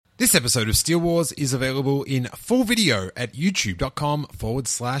This episode of Steele Wars is available in full video at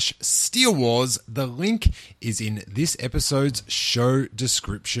youtube.com/Steele Wars. The link is in this episode's show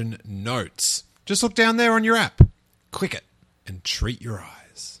description notes. Just look down there on your app, click it, and treat your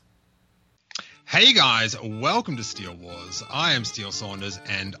eyes. Hey guys, welcome to Steele Wars. I am Steele Saunders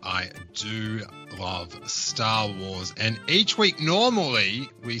and I do love Star Wars. And each week, normally,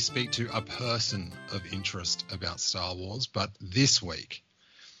 we speak to a person of interest about Star Wars, but this week,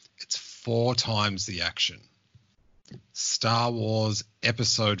 it's 4 times the action. Star Wars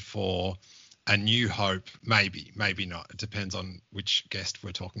Episode 4, A New Hope, maybe not. It depends on which guest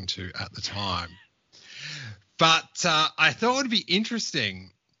we're talking to at the time. But I thought it would be interesting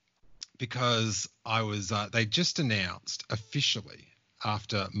because they just announced officially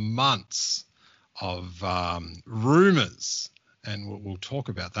after months of rumors, and we'll talk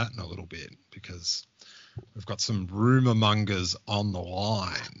about that in a little bit because we've got some rumor mongers on the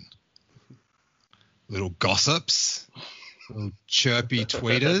line. Little gossips, little chirpy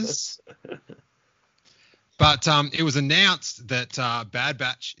tweeters. But it was announced that Bad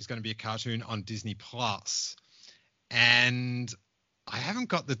Batch is going to be a cartoon on Disney Plus. And I haven't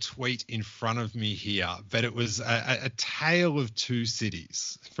got the tweet in front of me here, but it was a tale of two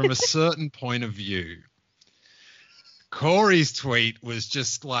cities from a certain point of view. Corey's tweet was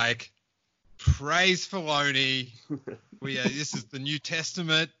just like, praise Filoni. This is the New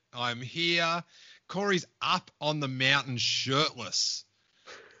Testament. I'm here. Corey's up on the mountain shirtless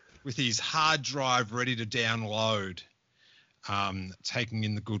with his hard drive ready to download, taking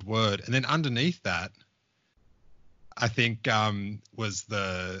in the good word. And then underneath that, I think was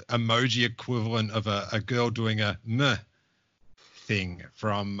the emoji equivalent of a girl doing a meh thing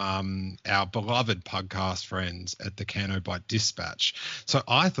from our beloved podcast friends at the Canto Bite Dispatch. So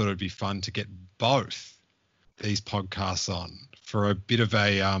I thought it'd be fun to get both these podcasts on for a bit of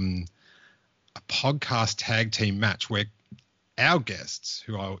a podcast tag team match where our guests,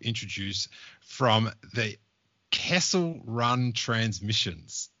 who I'll introduce from the Kessel Run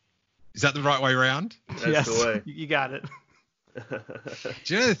Transmissions. Is that the right way around? That's the way. You got it.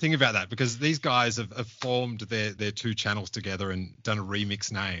 Do you know the thing about that? Because these guys have formed their two channels together and done a remix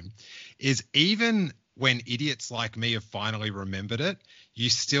name, is even when idiots like me have finally remembered it, you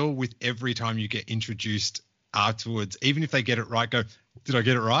still, with every time you get introduced afterwards, even if they get it right, go, did I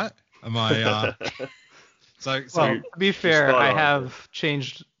get it right? Am I? So to be fair, I have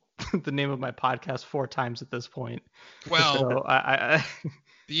changed the name of my podcast 4 times at this point. Well, so I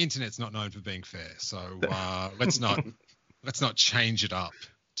the internet's not known for being fair, so let's not change it up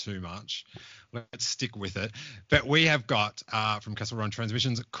too much. Let's stick with it. But we have got from Kessel Run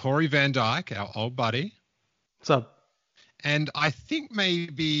Transmissions, Corey Van Dyke, our old buddy. What's up? And I think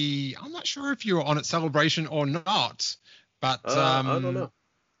maybe, I'm not sure if you were on at Celebration or not, but I don't know.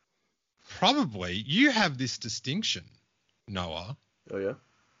 Probably you have this distinction, Noah. Oh, yeah?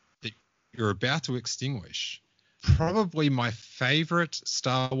 That you're about to extinguish. Probably my favorite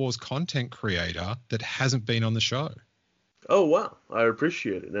Star Wars content creator that hasn't been on the show. Oh, wow. I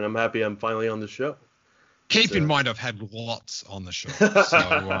appreciate it. And I'm happy I'm finally on the show. Keep in mind, I've had lots on the show.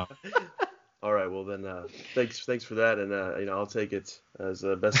 So, all right. Well, then, thanks for that. And, I'll take it as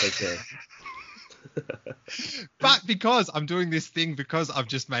best I can. But because I'm doing this thing, because I've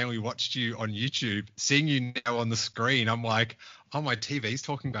just mainly watched you on YouTube, seeing you now on the screen, I'm like, oh, my TV's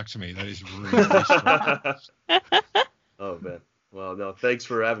talking back to me. That is really strange. Oh, man. Well, no, thanks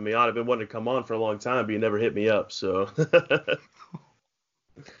for having me on. I've been wanting to come on for a long time, but you never hit me up, so. Do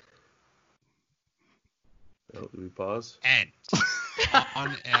we pause? And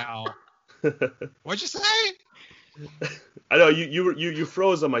on our... What'd you say? I know you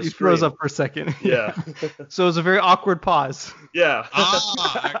froze on my screen. You froze up for a second. Yeah. So it was a very awkward pause. Yeah.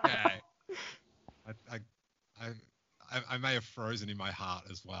 Okay. I may have frozen in my heart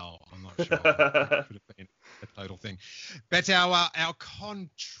as well. I'm not sure. It could have been a total thing. But our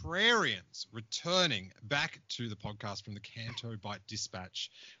contrarians returning back to the podcast from the Canto Bite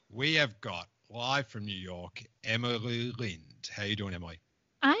Dispatch, we have got live from New York, Emily Lind. How you doing, Emily?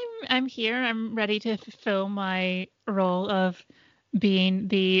 I'm here. I'm ready to fulfill my role of being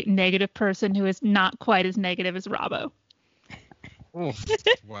the negative person who is not quite as negative as Robbo. Oh,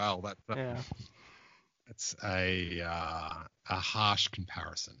 wow, Yeah. That's a harsh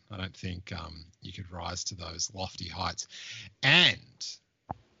comparison. I don't think you could rise to those lofty heights. And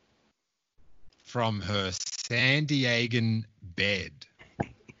from her San Diegan bed,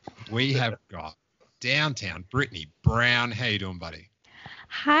 we have got downtown Brittany Brown. How you doing, buddy?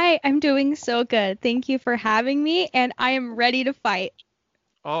 Hi, I'm doing so good. Thank you for having me, and I am ready to fight.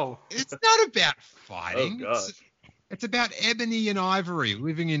 Oh. It's not about fighting. Oh, gosh. It's about ebony and ivory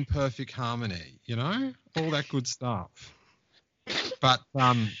living in perfect harmony, you know? All that good stuff. But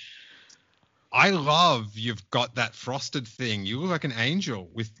I love you've got that frosted thing. You look like an angel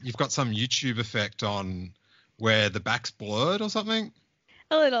you've got some YouTube effect on where the back's blurred or something.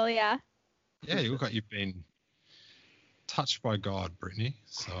 A little, yeah. Yeah, you look like you've been touched by God, Brittany.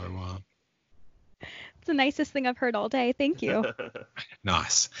 So it's the nicest thing I've heard all day. Thank you.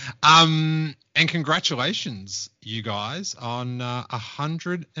 Nice. And congratulations, you guys, on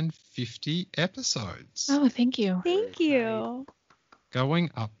 150 episodes. Oh, thank you. Thank you.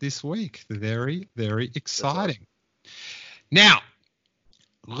 Going up this week. Very, very exciting. Now,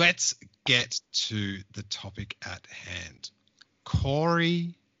 let's get to the topic at hand.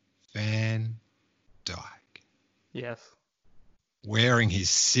 Corey Van Dyke. Yes. Wearing his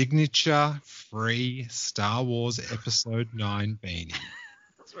signature free Star Wars Episode 9 beanie.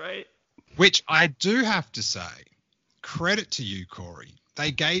 That's right. Which I do have to say, credit to you, Corey.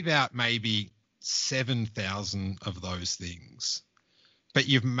 They gave out maybe 7,000 of those things, but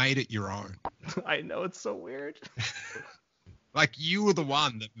you've made it your own. I know, it's so weird. Like, you were the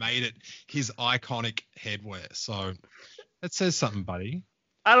one that made it his iconic headwear. So that says something, buddy.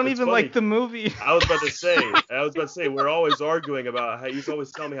 I don't It's even funny. like the movie. I was about to say, we're always arguing about how he's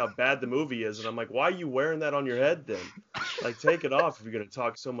always telling me how bad the movie is, and I'm like, why are you wearing that on your head then? Like, take it off if you're gonna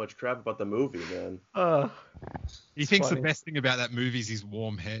talk so much crap about the movie, man. He thinks funny. the best thing about that movie is his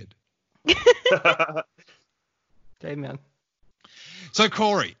warm head. Hey, man. So,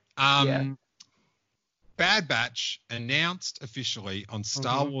 Corey, Yeah. Bad Batch announced officially on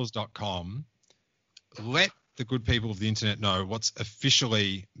StarWars.com. Let the good people of the internet know what's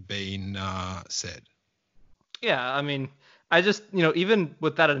officially been said. Yeah, I mean, I just, even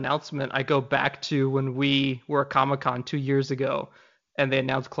with that announcement, I go back to when we were at Comic-Con 2 years ago and they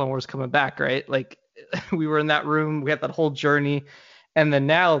announced Clone Wars coming back, right? Like, we were in that room, we had that whole journey, and then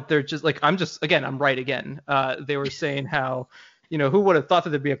now they're just like, I'm right again. They were saying how, who would have thought that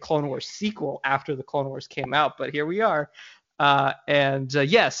there'd be a Clone Wars sequel after the Clone Wars came out, but here we are.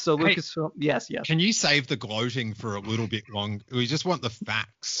 Yes, so Lucasfilm, yes. Can you save the gloating for a little bit long? We just want the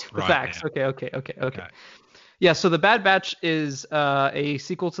facts The facts. Now. Okay. Yeah, so The Bad Batch is a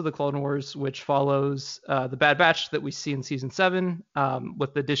sequel to the Clone Wars, which follows the Bad Batch that we see in Season 7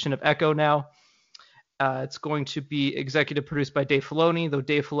 with the addition of Echo now. It's going to be executive produced by Dave Filoni, though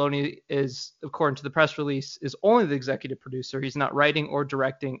Dave Filoni is, according to the press release, is only the executive producer. He's not writing or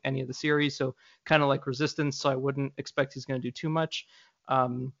directing any of the series, so kind of like Resistance, so I wouldn't expect he's going to do too much.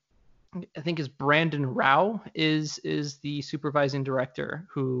 I think is Brandon Rao is the supervising director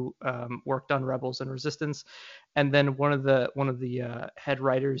who worked on Rebels and Resistance, and then one of the head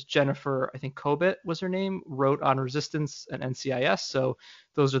writers, Jennifer, I think Kobit was her name, wrote on Resistance and NCIS. So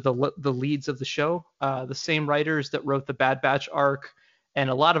those are the leads of the show. The same writers that wrote the Bad Batch arc and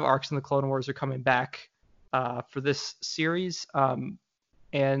a lot of arcs in the Clone Wars are coming back for this series, and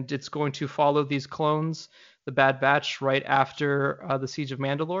it's going to follow these clones, the Bad Batch, right after the Siege of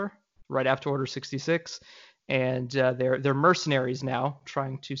Mandalore. Right after Order 66, and they're mercenaries now,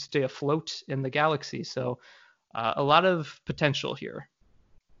 trying to stay afloat in the galaxy. So a lot of potential here.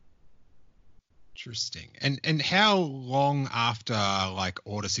 Interesting. And how long after like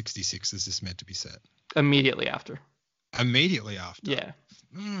Order 66 is this meant to be set? Immediately after. Immediately after. Yeah.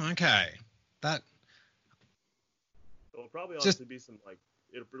 Okay. That. It'll probably honestly be some like.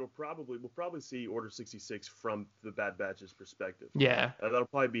 We'll probably see Order 66 from the Bad Batch's perspective. Yeah. That'll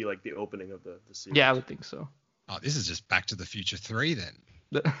probably be like the opening of the series. Yeah, I would think so. Oh, this is just Back to the Future 3 then.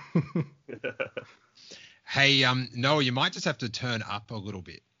 Hey, Noah, you might just have to turn up a little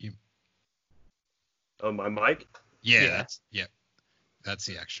bit. Oh, my mic? Yeah. That's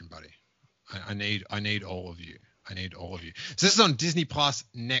the action, buddy. I need all of you. So this is on Disney Plus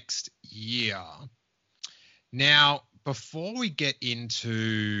next year. Now, before we get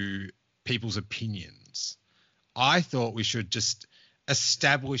into people's opinions, I thought we should just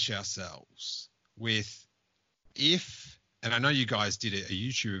establish ourselves with and I know you guys did a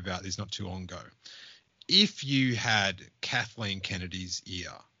YouTube about this not too long ago, if you had Kathleen Kennedy's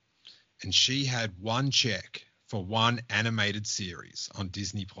ear and she had one check for one animated series on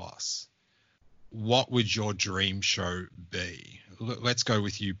Disney Plus, what would your dream show be? Let's go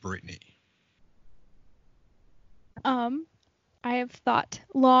with you, Brittany. I have thought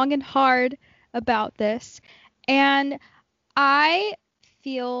long and hard about this, and I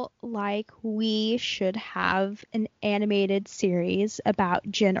feel like we should have an animated series about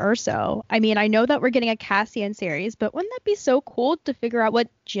Jyn Erso. I mean, I know that we're getting a Cassian series, but wouldn't that be so cool to figure out what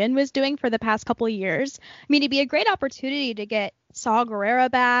Jyn was doing for the past couple of years? I mean, it'd be a great opportunity to get Saw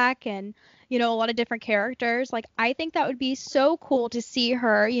Gerrera back and, a lot of different characters. Like, I think that would be so cool to see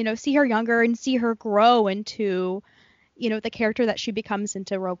her, see her younger and see her grow into, the character that she becomes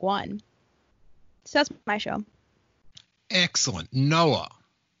into Rogue One. So that's my show. Excellent. Noah.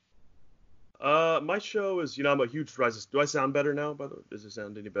 My show is, I'm a huge Rise. Do I sound better now, by the way? Does it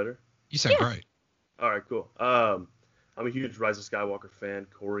sound any better? You sound great. All right, cool. I'm a huge Rise of Skywalker fan.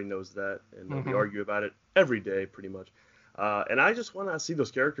 Corey knows that, and we argue about it every day, pretty much. And I just want to see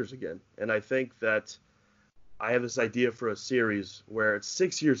those characters again. And I think that I have this idea for a series where it's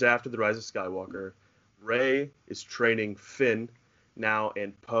 6 years after the Rise of Skywalker. Rey is training Finn now,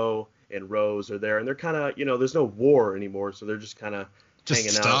 and Poe and Rose are there, and they're kind of, there's no war anymore, so they're just kind of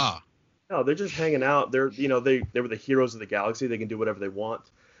hanging out. No, they're just hanging out. They're, they were the heroes of the galaxy. They can do whatever they want.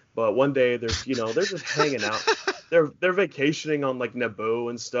 But one day they're just hanging out. They're vacationing on like Naboo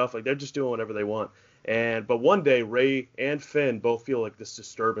and stuff. Like, they're just doing whatever they want. But one day Rey and Finn both feel like this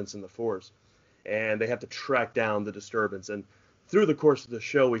disturbance in the Force, and they have to track down the disturbance. And through the course of the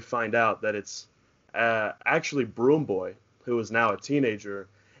show, we find out that it's actually Broom Boy, who is now a teenager,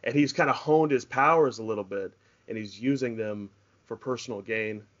 and he's kind of honed his powers a little bit, and he's using them for personal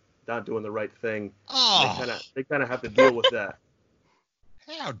gain, not doing the right thing. Oh. They kind of have to deal with that.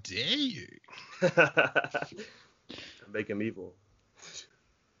 How dare you? Make him evil.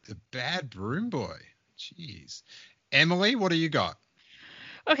 The bad Broom Boy. Jeez. Emily, what do you got?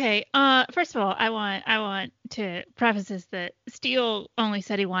 Okay. First of all, I want to preface this that Steele only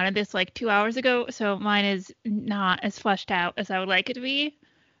said he wanted this like 2 hours ago, so mine is not as fleshed out as I would like it to be.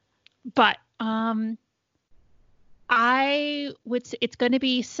 But I would say it's going to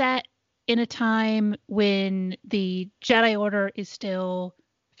be set in a time when the Jedi Order is still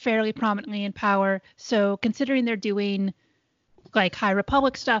fairly prominently in power. So considering they're doing like High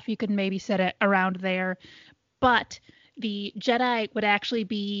Republic stuff, you could maybe set it around there. But the Jedi would actually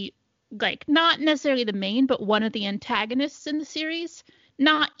be like not necessarily the main, but one of the antagonists in the series.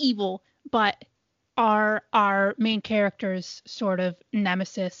 Not evil, but are our main character's sort of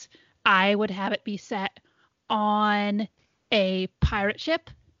nemesis. I would have it be set on a pirate ship,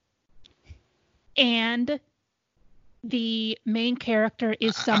 and the main character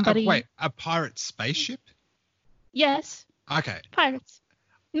is somebody. Wait, a pirate spaceship? Yes. Okay. Pirates.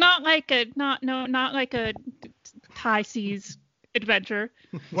 Not like a high seas adventure.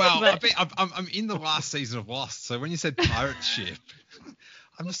 Well, but... I'm in the last season of Lost, so when you said pirate ship,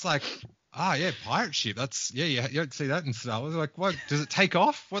 I'm just like, yeah, pirate ship. That's you don't see that in Star Wars. Like, what does it take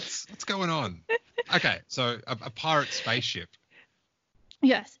off? What's going on? Okay, so a pirate spaceship.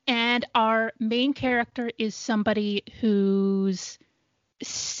 Yes, and our main character is somebody whose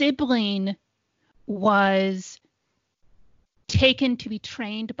sibling was taken to be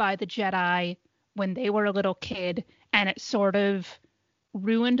trained by the Jedi when they were a little kid, and it sort of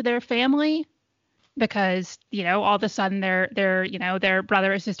ruined their family because, all of a sudden their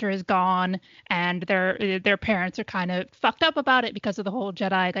brother or sister is gone, and their parents are kind of fucked up about it because of the whole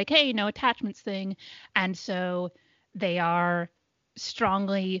Jedi, like, hey, no attachments thing. And so they are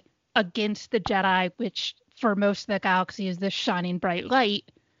strongly against the Jedi, which for most of the galaxy is this shining bright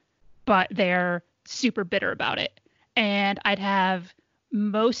light, but they're super bitter about it. And I'd have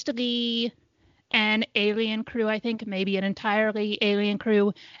mostly an alien crew, I think, maybe an entirely alien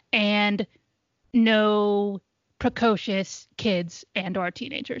crew, and no precocious kids and or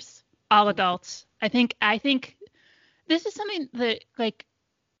teenagers, all adults. I think this is something that, like,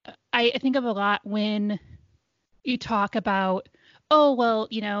 I think of a lot when you talk about, oh, well,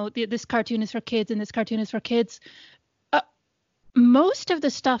 this cartoon is for kids and this cartoon is for kids. Most of the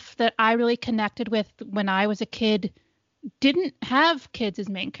stuff that I really connected with when I was a kid didn't have kids as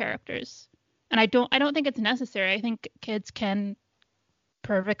main characters. And I don't think it's necessary. I think kids can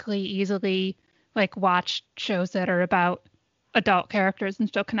perfectly easily like watch shows that are about adult characters and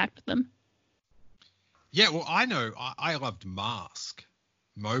still connect with them. Yeah, well, I know I loved Mask,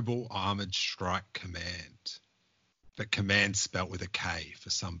 Mobile Armored Strike Command, but command spelt with a K for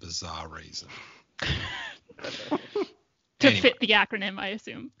some bizarre reason. To fit the acronym, I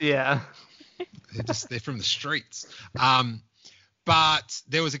assume. Yeah. They're from the streets. But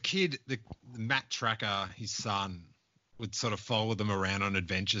there was a kid, the Matt Tracker, his son, would sort of follow them around on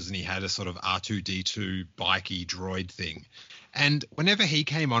adventures, and he had a sort of R2-D2 bikey droid thing. And whenever he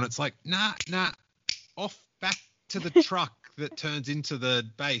came on, it's like, nah, off back to the truck that turns into the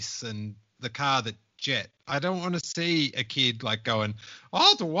base and the car that jet. I don't want to see a kid like going,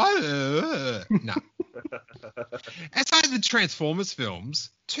 oh, the what? No. Outside of the Transformers films,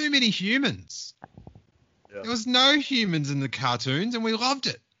 too many humans. Yeah. There was no humans in the cartoons, and we loved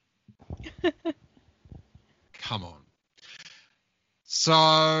it. Come on.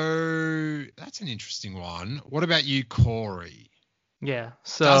 So that's an interesting one. What about you, Corey? Yeah.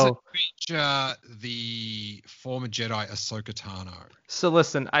 Does it So feature the former Jedi Ahsoka Tano? so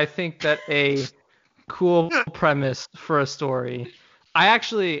listen, I think that a cool premise for a story. I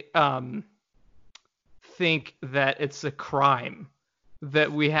actually think that it's a crime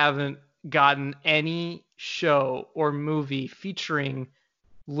that we haven't gotten any show or movie featuring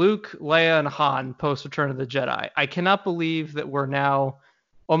Luke, Leia, and Han post Return of the Jedi. I cannot believe that we're now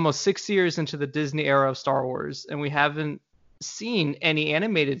almost 6 years into the Disney era of Star Wars and we haven't seen any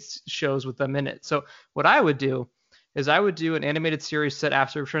animated shows with them in it. So what I would do is I would do an animated series set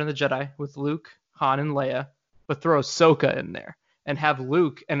after Return of the Jedi with Luke, Han, and Leia, but throw Ahsoka in there and have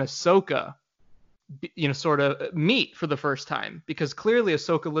Luke and Ahsoka, sort of meet for the first time, because clearly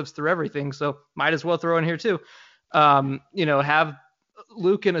Ahsoka lives through everything, so might as well throw in here too. Have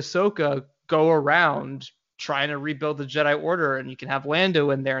Luke and Ahsoka go around trying to rebuild the Jedi Order, and you can have Lando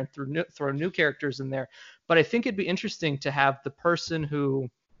in there and throw new characters in there. But I think it'd be interesting to have the person who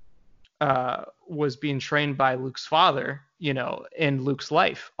was being trained by Luke's father, in Luke's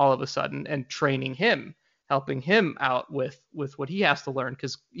life all of a sudden, and training him, helping him out with what he has to learn,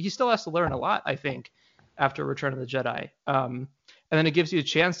 because he still has to learn a lot, I think, after Return of the Jedi. And then it gives you a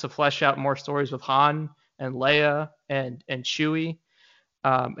chance to flesh out more stories with Han and Leia and Chewie.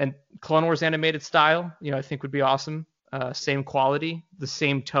 And Clone Wars animated style, I think would be awesome. Same quality, the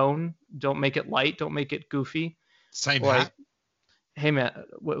same tone. Don't make it light. Don't make it goofy. Same hat? Hey, man,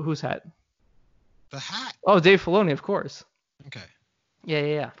 whose hat? The hat. Oh, Dave Filoni, of course. Okay.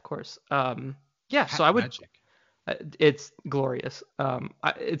 Yeah, of course. So Hat I would. magic. It's glorious.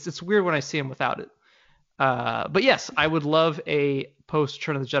 It's weird when I see him without it. But yes, I would love a post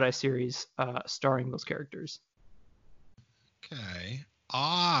Return of the Jedi series starring those characters. Okay.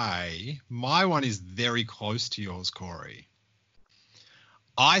 My one is very close to yours, Corey.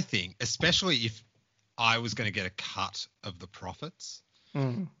 I think, especially if I was going to get a cut of the profits,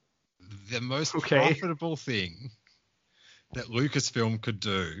 the most profitable thing that Lucasfilm could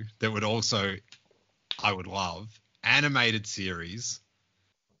do that would also, I would love, animated series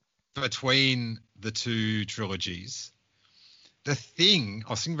between the two trilogies. The thing, I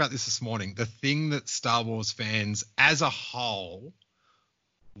was thinking about this morning, the thing that Star Wars fans as a whole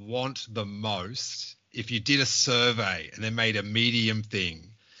want the most, if you did a survey and then made a medium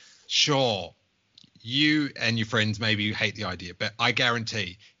thing, sure, you and your friends maybe hate the idea, but I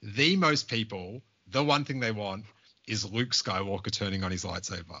guarantee the most people, the one thing they want is Luke Skywalker turning on his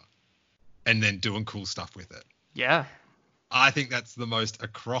lightsaber and then doing cool stuff with it. Yeah. I think that's the most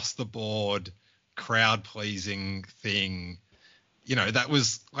across the board crowd pleasing thing. That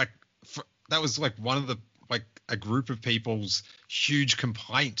was like one of the, like, a group of people's huge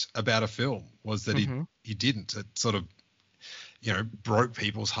complaint about a film was that he didn't. It sort of, broke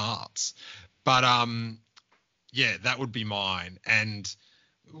people's hearts. But that would be mine. And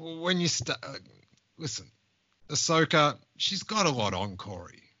when you listen, Ahsoka, she's got a lot on,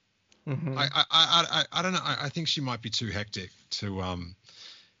 Corey. Mm-hmm. I don't know. I think she might be too hectic to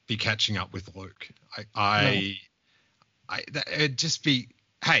be catching up with Luke. It'd just be,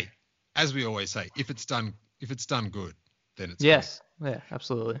 hey, as we always say, if it's done good, then it's yes, great. Yeah,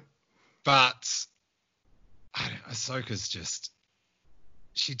 absolutely. But Ahsoka's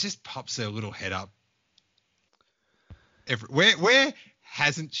she just pops her little head up. Where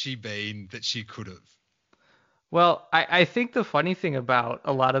hasn't she been that she could have? Well, I think the funny thing about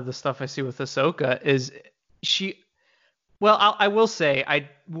a lot of the stuff I see with Ahsoka is I will say I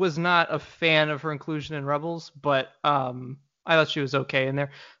was not a fan of her inclusion in Rebels, but I thought she was okay in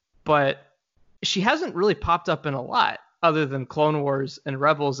there. But she hasn't really popped up in a lot other than Clone Wars and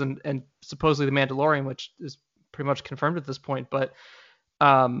Rebels and supposedly The Mandalorian, which is pretty much confirmed at this point. But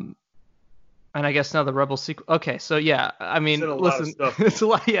and I guess now the Rebels sequel. Okay, so yeah, I mean, listen, it's a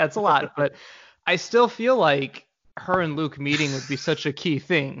lot. Yeah, it's a lot. But I still feel like her and Luke meeting would be such a key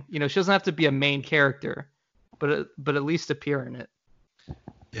thing. She doesn't have to be a main character, but at least appear in it.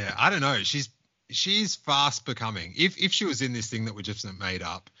 Yeah, I don't know. She's fast becoming. If she was in this thing that we just made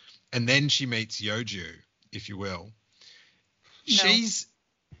up, and then she meets Yoju, if you will, she's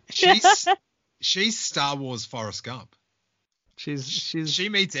Star Wars Forrest Gump. She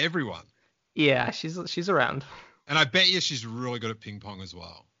meets everyone. Yeah, she's around. And I bet you she's really good at ping pong as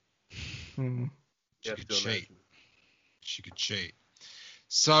well. Mm. She could cheat. She could cheat.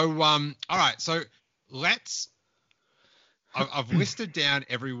 So, all right. So I've listed down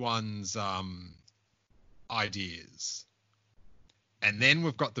everyone's ideas, and then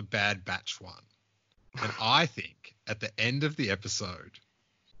we've got the Bad Batch one. And I think at the end of the episode,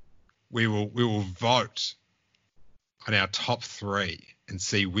 we will vote on our top 3 and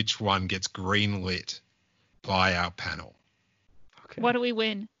see which one gets greenlit by our panel. Okay. What do we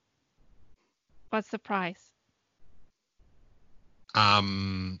win? What's the prize?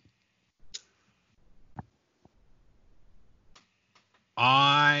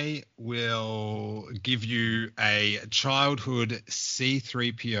 I will give you a childhood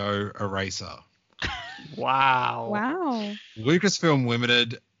C-3PO eraser. Wow. Wow. Lucasfilm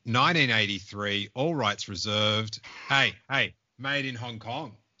Limited, 1983, all rights reserved. Hey, made in Hong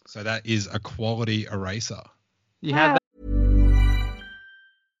Kong. So that is a quality eraser. You had that.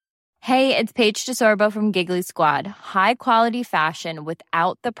 Hey, it's Paige DeSorbo from Giggly Squad. High quality fashion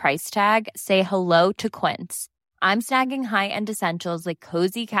without the price tag. Say hello to Quince. I'm snagging high-end essentials like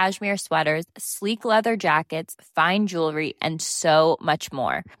cozy cashmere sweaters, sleek leather jackets, fine jewelry, and so much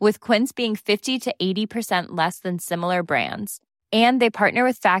more. With Quince being 50 to 80% less than similar brands. And they partner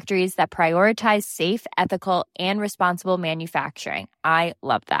with factories that prioritize safe, ethical, and responsible manufacturing. I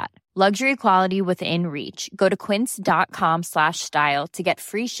love that. Luxury quality within reach. Go to quince.com/style to get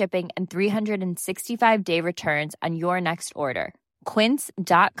free shipping and 365-day returns on your next order.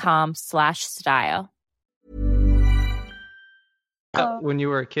 Quince.com/style. When you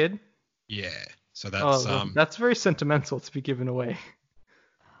were a kid? Yeah. So that's that's very sentimental to be given away.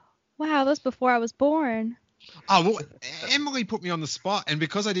 Wow, that was before I was born. Oh, well, Emily put me on the spot, and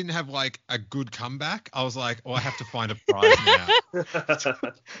because I didn't have like a good comeback, I was like, I have to find a prize now.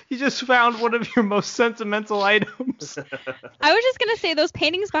 You just found one of your most sentimental items. I was just gonna say those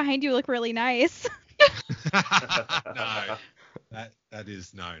paintings behind you look really nice. No. That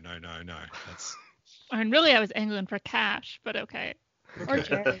is no. That's I mean, really, I was angling for cash, but okay. Or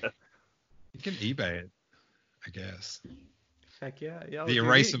Jared. You can eBay it, I guess. Heck yeah. The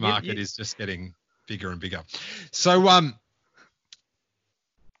eraser market is just getting bigger and bigger. So,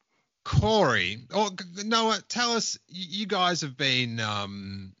 Corey, or Noah, tell us, you guys have been,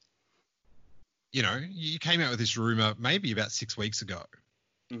 you came out with this rumor maybe about 6 weeks ago.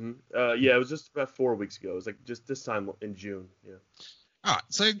 Mm-hmm. Yeah, it was just about 4 weeks ago. It was like just this time in June. Yeah. All right,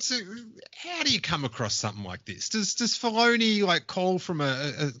 so how do you come across something like this? Does Filoni like call from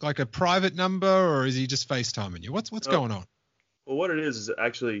a private number, or is he just FaceTiming you? What's going on? Well, what it is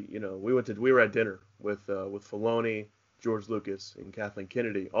actually, we were at dinner with Filoni, George Lucas, and Kathleen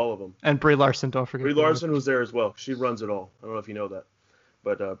Kennedy, all of them. And Brie Larson, don't forget. Brie Larson was there as well. She runs it all. I don't know if you know that,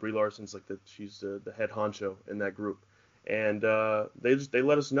 but Brie Larson's like she's the head honcho in that group, and they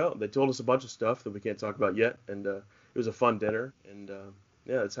let us know. They told us a bunch of stuff that we can't talk about yet, and it was a fun dinner, and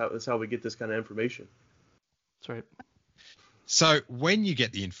that's how we get this kind of information. That's right. So when you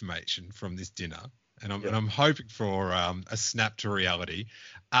get the information from this dinner, and I'm hoping for a snap to reality,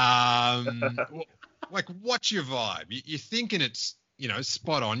 like what's your vibe? You're thinking it's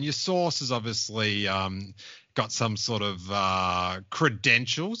spot on. Your source has obviously got some sort of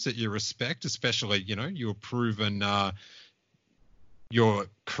credentials that you respect, especially you're proven. You're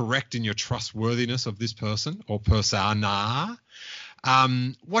correct in your trustworthiness of this person or persona.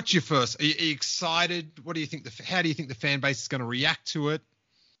 What's your first? Are you excited? What do you think? How do you think the fan base is going to react to it?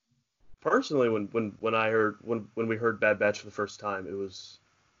 Personally, when we heard Bad Batch for the first time,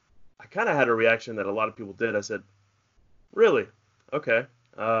 I kind of had a reaction that a lot of people did. I said, "Really? Okay."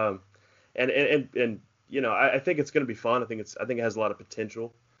 I think it's going to be fun. I think it has a lot of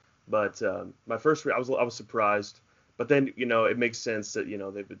potential. But my first, I was surprised. But then, it makes sense that,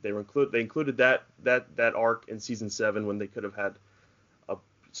 they included that arc in season 7 when they could have had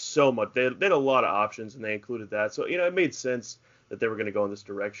so much. They had a lot of options, and they included that. So, it made sense that they were going to go in this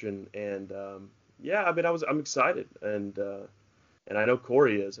direction. And I'm excited, and I know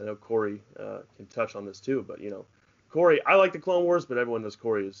Corey is. I know Corey can touch on this too. But Corey, I like the Clone Wars, but everyone knows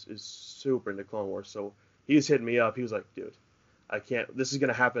Corey is super into Clone Wars. So he was hitting me up. He was like, "Dude, I can't. This is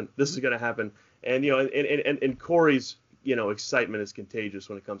gonna happen. This is gonna happen." And and Corey's excitement is contagious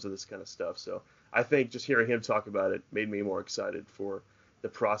when it comes to this kind of stuff. So I think just hearing him talk about it made me more excited for the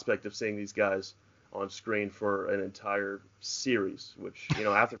prospect of seeing these guys on screen for an entire series. Which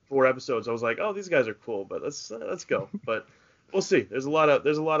after 4 episodes, I was like, "Oh, these guys are cool, but let's go." But we'll see. There's a lot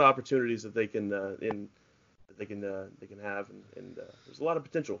of opportunities that they can have, and there's a lot of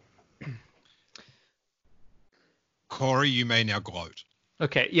potential. Corey, you may now gloat.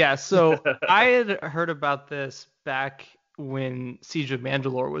 Okay, yeah. So I had heard about this back when Siege of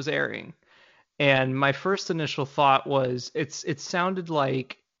Mandalore was airing, and my first initial thought was it sounded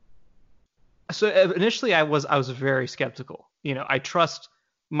like. So initially, I was very skeptical. I trust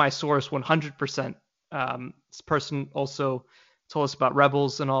my source 100%. This person also told us about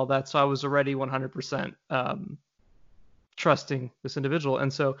Rebels and all that, so I was already 100% trusting this individual,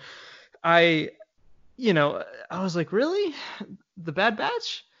 and so I I was like, really? The Bad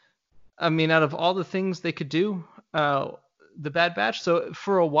Batch? I mean, out of all the things they could do, the Bad Batch. So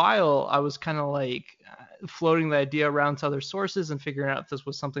for a while, I was kind of like floating the idea around to other sources and figuring out if this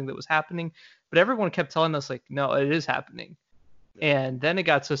was something that was happening. But everyone kept telling us like, no, it is happening. And then it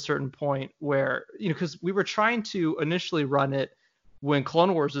got to a certain point where, because we were trying to initially run it when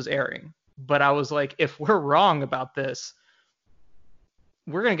Clone Wars was airing. But I was like, if we're wrong about this,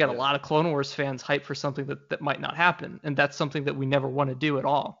 we're going to get a lot of Clone Wars fans hyped for something that might not happen. And that's something that we never want to do at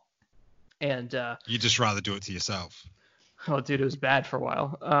all. And you just rather do it to yourself. Oh, dude, it was bad for a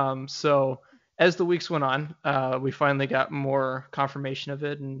while. So as the weeks went on, we finally got more confirmation of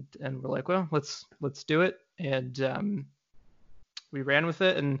it, and we're like, well, let's do it. And we ran with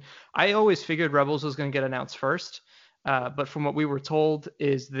it. And I always figured Rebels was going to get announced first. But from what we were told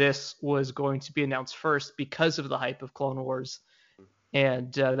is this was going to be announced first because of the hype of Clone Wars.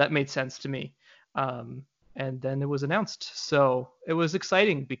 And that made sense to me. And then it was announced. So it was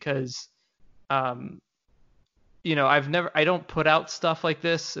exciting because, I don't put out stuff like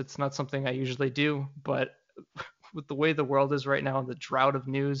this. It's not something I usually do. But with the way the world is right now and the drought of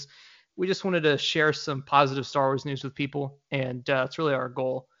news, we just wanted to share some positive Star Wars news with people. And it's really our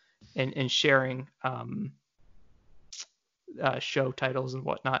goal in sharing show titles and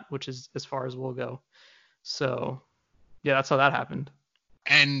whatnot, which is as far as we'll go. So, yeah, that's how that happened.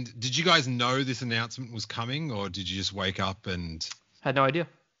 And did you guys know this announcement was coming, or did you just wake up and... Had no idea.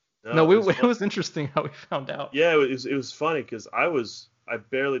 It was interesting how we found out. Yeah, it was funny because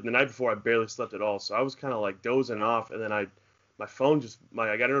the night before I barely slept at all, so I was kind of like dozing off, and then I got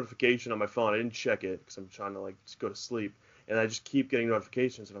a notification on my phone. I didn't check it because I'm trying to like just go to sleep, and I just keep getting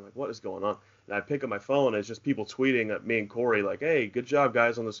notifications, and I'm like, what is going on? And I pick up my phone, and it's just people tweeting at me and Corey like, hey, good job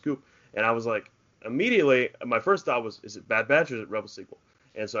guys on the scoop. And I was like, immediately, my first thought was, is it Bad Batch or is it Rebel sequel?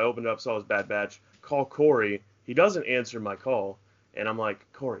 And so I opened it up, saw it was Bad Batch, call Corey. He doesn't answer my call. And I'm like,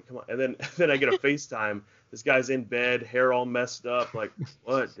 Corey, come on. And then I get a FaceTime. This guy's in bed, hair all messed up. Like,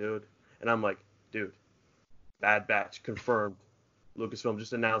 what, dude? And I'm like, dude, Bad Batch, confirmed. Lucasfilm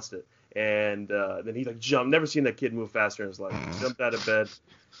just announced it. And then he like jumped. Never seen that kid move faster in his life. Jumped out of bed.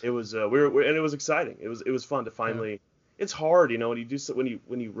 It was and it was exciting. It was fun to finally. Yeah. It's hard, when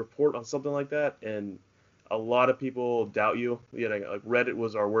you report on something like that, and a lot of people doubt you. Like Reddit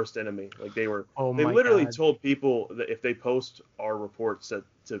was our worst enemy. Like they literally told people that if they post our reports that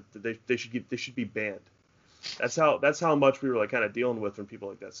they should be banned. That's how much we were like kind of dealing with from people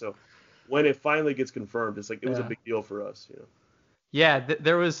like that. So when it finally gets confirmed, it's like it was a big deal for us. Yeah,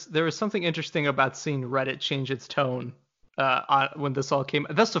 there was something interesting about seeing Reddit change its tone when this all came.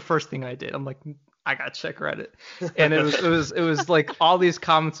 That's the first thing I did. I'm like, I gotta check Reddit, and it was like all these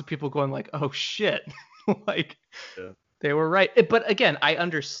comments of people going like, oh shit. Like they were right. But again, I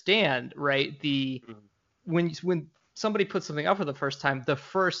understand, right? When somebody puts something up for the first time,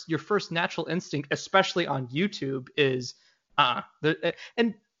 your first natural instinct, especially on YouTube, is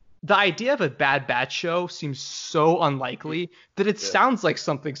and the idea of a Bad Batch show seems so unlikely that it sounds like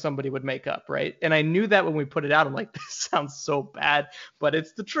something somebody would make up, right? And I knew that when we put it out, I'm like, this sounds so bad, but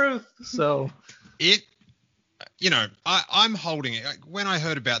it's the truth. So I'm holding it. When I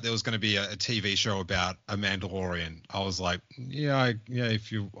heard about there was going to be a TV show about a Mandalorian, I was like, I'm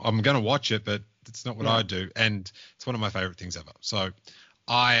going to watch it, but it's not what I do. And it's one of my favorite things ever. So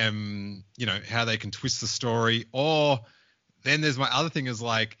I am, how they can twist the story. Or then there's my other thing is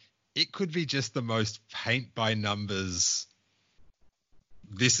like, it could be just the most paint by numbers.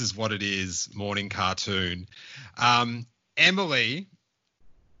 This is what it is. Morning cartoon. Emily,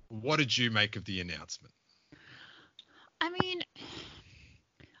 what did you make of the announcement? I mean,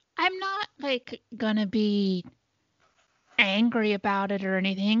 I'm not like gonna be angry about it or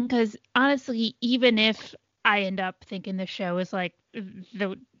anything, because honestly, even if I end up thinking the show is like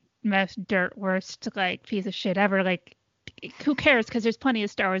the most worst like piece of shit ever, like who cares? Because there's plenty of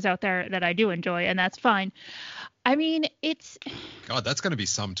Star Wars out there that I do enjoy, and that's fine. I mean, it's God, that's going to be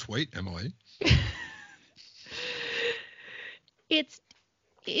some tweet, Emily. It's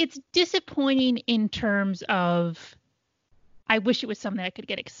disappointing in terms of I wish it was something I could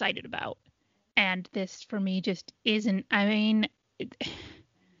get excited about. And this for me just isn't. I mean,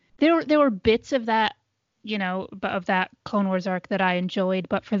 there were bits of that, of that Clone Wars arc that I enjoyed,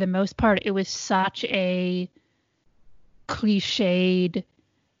 but for the most part, it was such a cliched,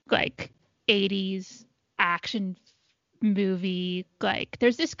 like 80s action movie. Like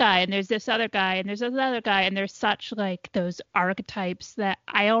there's this guy and there's this other guy and there's this other guy, and there's such like those archetypes that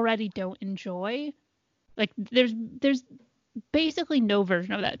I already don't enjoy. Like there's basically no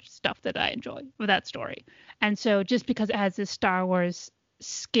version of that stuff that I enjoy with that story. And so just because it has this Star Wars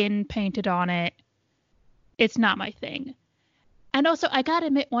skin painted on it, It's not my thing. And also, I gotta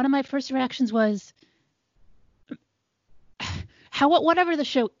admit, one of my first reactions was whatever the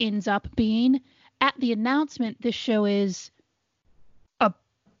show ends up being, at the announcement, this show is a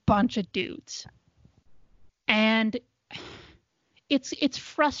bunch of dudes. And it's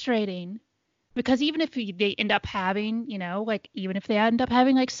frustrating because even if they end up having, even if they end up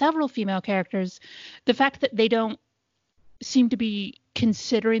having like several female characters, the fact that they don't seem to be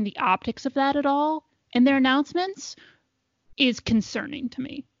considering the optics of that at all in their announcements is concerning to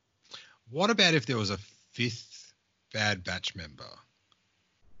me. What about if there was a 5th Bad Batch member?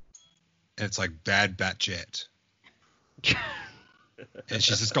 And it's like Bad Batchette. And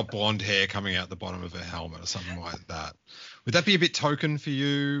she's just got blonde hair coming out the bottom of her helmet or something like that. Would that be a bit token for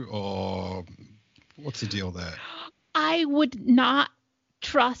you, or what's the deal there? I would not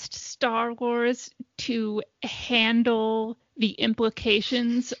trust Star Wars to handle the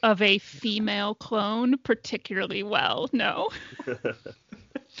implications of a female clone particularly well. No.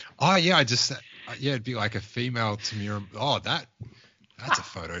 Oh, yeah, it'd be like a female Tamira. Oh, that's a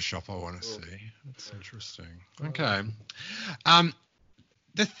Photoshop I want to see. That's interesting. Okay.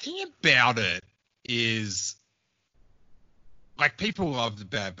 The thing about it is, like, people love the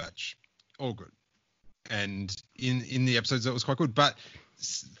Bad Batch. All good. And in the episodes, that was quite good. But,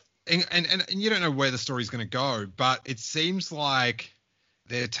 and you don't know where the story's going to go, but it seems like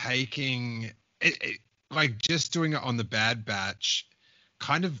they're taking it, like, just doing it on the Bad Batch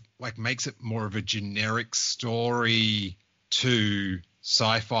kind of, like, makes it more of a generic story to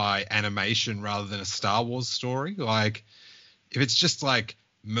sci-fi animation rather than a Star Wars story. Like, if it's just like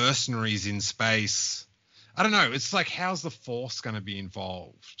mercenaries in space, I don't know. It's like, how's the Force going to be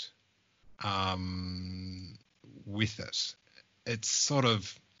involved with it? It's sort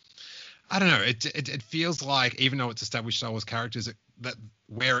of, I don't know. It feels like, even though it's established Star Wars characters, that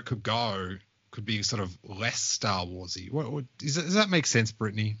where it could go could be sort of less Star Warsy. Does that make sense,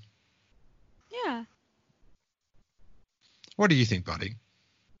 Brittany? Yeah. What do you think, buddy?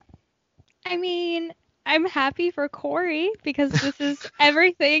 I mean, I'm happy for Corey because this is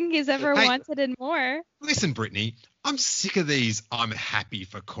everything he's ever wanted and more. Listen, Brittany, I'm sick of these I'm happy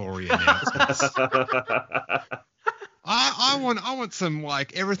for Corey announcements. I want some,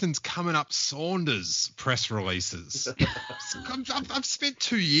 like, everything's coming up Saunders press releases. I've spent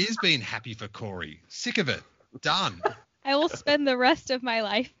 2 years being happy for Corey. Sick of it. Done. I will spend the rest of my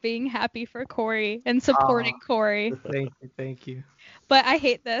life being happy for Corey and supporting Corey. Thank you. But I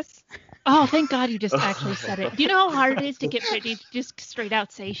hate this. Oh, thank God you just actually said it. Do you know how hard it is to get Brittany to just straight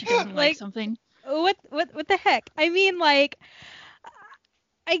out say she doesn't like something? What the heck? I mean, like,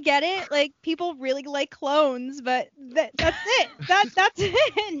 I get it. Like, people really like clones, but that's it. That's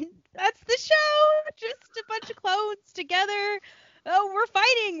it. That's the show. Just a bunch of clones together. Oh, we're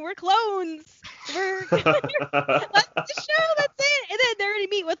fighting. We're clones. That's the show. That's it. And then they're going to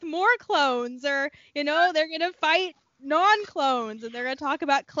meet with more clones, or, they're going to fight non-clones, and they're going to talk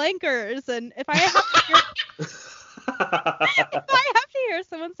about clankers. And if I have to hear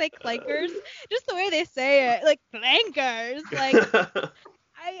someone say clankers, just the way they say it, like, clankers, like,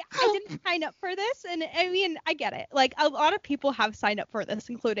 I didn't sign up for this, and I mean, I get it. Like, a lot of people have signed up for this,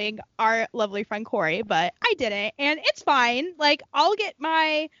 including our lovely friend Corey, but I didn't, and it's fine. Like, I'll get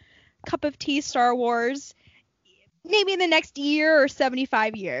my cup of tea Star Wars maybe in the next year or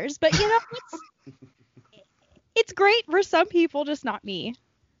 75 years, but it's great for some people, just not me.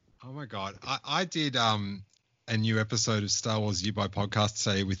 Oh my God. I did a new episode of Star Wars You By Podcast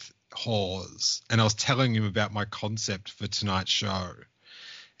today with Hawes, and I was telling him about my concept for tonight's show.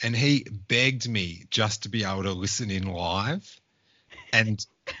 And he begged me just to be able to listen in live, and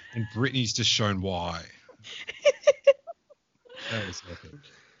Brittany's just shown why. That was epic.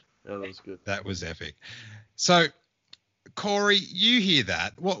 That was good. That was epic. So, Corey, you hear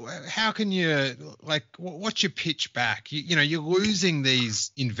that? How can you, like, what's your pitch back? You're losing these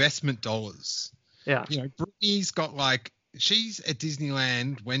investment dollars. Yeah. Brittany's got, like, she's at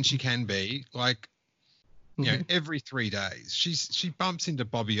Disneyland when she can be, like, every 3 days. She bumps into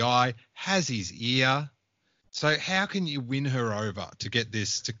Bobby I, has his ear. So how can you win her over to get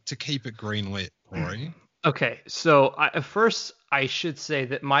this, to keep it greenlit, Corey? Okay, so first I should say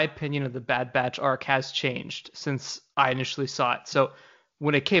that my opinion of the Bad Batch arc has changed since I initially saw it. So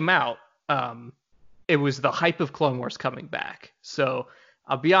when it came out, it was the hype of Clone Wars coming back. So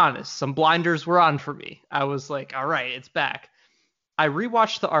I'll be honest, some blinders were on for me. I was like, all right, it's back. I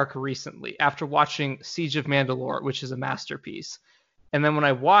rewatched the arc recently after watching Siege of Mandalore, which is a masterpiece. And then when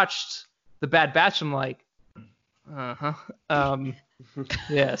I watched The Bad Batch, I'm like,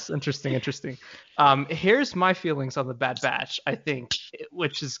 yes, interesting. Here's my feelings on The Bad Batch, I think,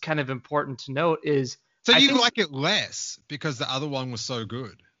 which is kind of important to note, is So you like it less because the other one was so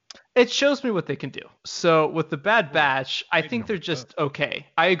good? It shows me what they can do. So with the Bad Batch, I think they're just okay.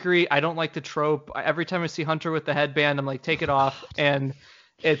 I agree. I don't like the trope. Every time I see Hunter with the headband, I'm like, take it off. And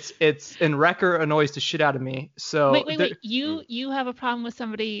it's and Wrecker annoys the shit out of me. So wait. You have a problem with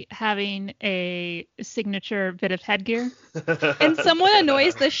somebody having a signature bit of headgear? And someone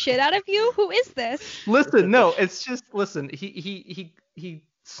annoys the shit out of you? Who is this? Listen, no, it's just he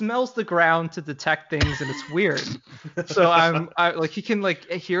smells the ground to detect things, and it's weird. So I like he can like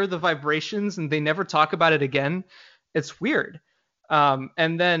hear the vibrations, and they never talk about it again. It's weird.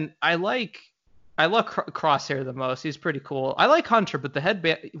 And then I love Crosshair the most. He's pretty cool. I like Hunter, but the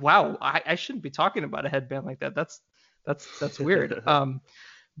headband. Wow, I shouldn't be talking about a headband like that. That's weird.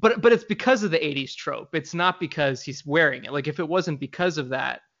 But it's because of the 80s trope. It's not because he's wearing it. Like if it wasn't because of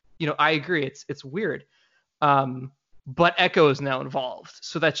that, I agree. It's weird. But Echo is now involved,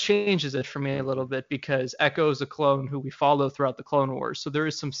 so that changes it for me a little bit because Echo is a clone who we follow throughout the Clone Wars. So there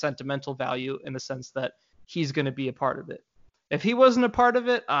is some sentimental value in the sense that he's going to be a part of it. If he wasn't a part of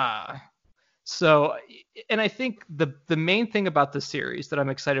it, So, and I think the main thing about the series that I'm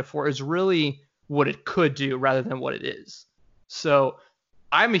excited for is really what it could do rather than what it is. So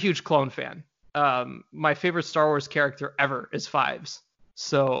I'm a huge clone fan. My favorite Star Wars character ever is Fives.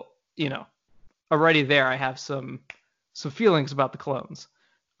 So, already there I have some feelings about the clones.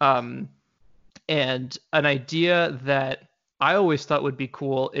 And an idea that I always thought would be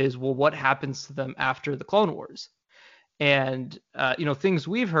cool is, well, what happens to them after the Clone Wars? And, things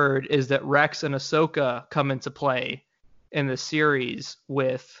we've heard is that Rex and Ahsoka come into play in the series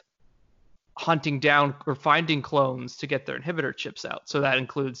with hunting down or finding clones to get their inhibitor chips out. So that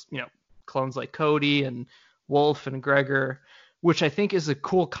includes, clones like Cody and Wolf and Gregor, which I think is a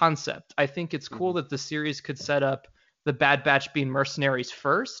cool concept. I think it's cool that the series could set up the Bad Batch being mercenaries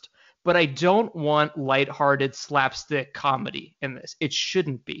first, but I don't want lighthearted slapstick comedy in this. It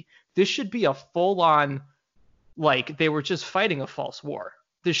shouldn't be. This should be a full-on, like they were just fighting a false war.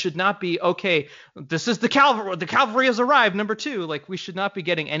 This should not be, okay, this is the cavalry. The cavalry has arrived, number 2. Like, we should not be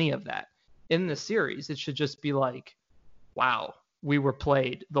getting any of that in the series. It should just be like, wow, we were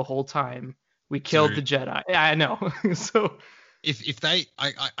played the whole time. We killed the Jedi. Yeah, I know. So if they,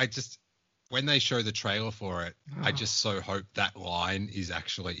 I just, when they show the trailer for it, I just so hope that line is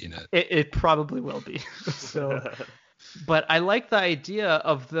actually in it. It probably will be. So, but I like the idea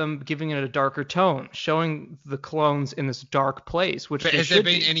of them giving it a darker tone, showing the clones in this dark place. Which has there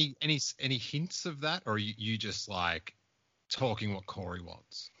been any hints of that, or are you just like talking what Corey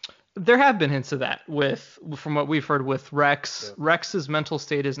wants? There have been hints of that from what we've heard with Rex. Yeah. Rex's mental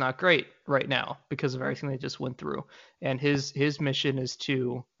state is not great right now because of everything they just went through, and his mission is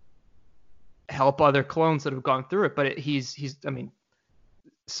to help other clones that have gone through it. But he's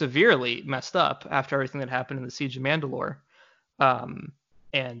severely messed up after everything that happened in the Siege of Mandalore.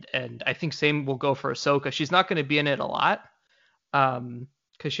 And I think same will go for Ahsoka. She's not going to be in it a lot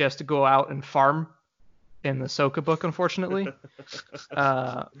because she has to go out and farm in the Ahsoka book, unfortunately.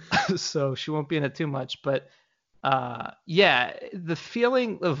 So she won't be in it too much. But the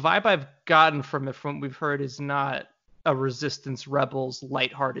vibe I've gotten from it, from what we've heard, is not a Resistance Rebels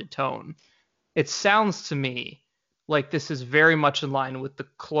lighthearted tone. It sounds to me like this is very much in line with the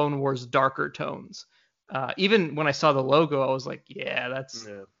Clone Wars darker tones. Even when I saw the logo, I was like,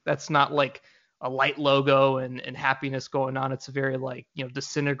 that's not like a light logo and happiness going on. It's a very like,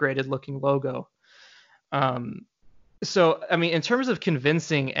 disintegrated looking logo. So, in terms of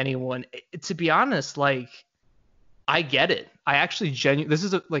convincing anyone, to be honest, like, I get it. I actually this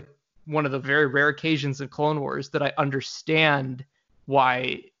is one of the very rare occasions in Clone Wars that I understand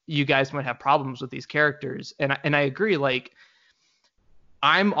why you guys might have problems with these characters. And I agree, like,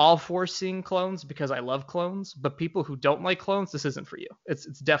 I'm all for seeing clones because I love clones, but people who don't like clones, this isn't for you. It's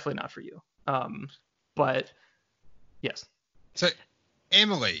definitely not for you. But yes. So,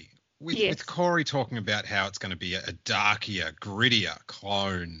 Emily, with Corey talking about how it's going to be a darker, grittier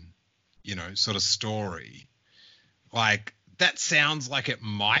clone, sort of story, like, that sounds like it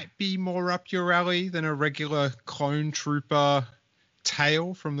might be more up your alley than a regular clone trooper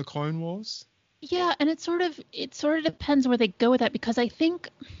tale from the Clone Wars. Yeah, and it sort of depends where they go with that, because I think,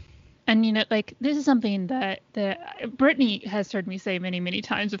 and this is something that Brittany has heard me say many, many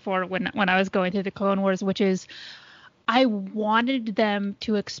times before when I was going through the Clone Wars, which is I wanted them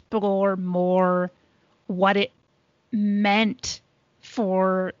to explore more what it meant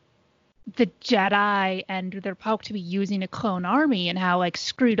for the Jedi and the Republic to be using a clone army, and how like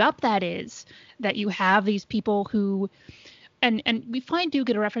screwed up that is, that you have these people who, and we do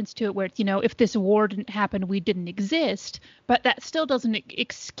get a reference to it where it's, if this war didn't happen, we didn't exist, but that still doesn't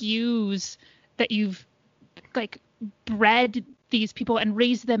excuse that you've like bred these people and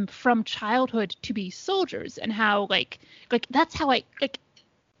raised them from childhood to be soldiers, and how like that's how I like.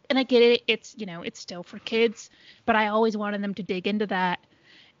 And I get it. It's, you know, it's still for kids, but I always wanted them to dig into that.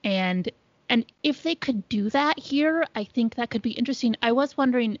 And if they could do that here, I think that could be interesting. I was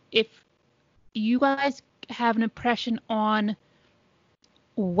wondering if you guys have an impression on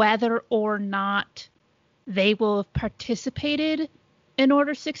whether or not they will have participated in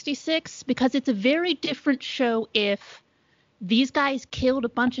Order 66, because it's a very different show if these guys killed a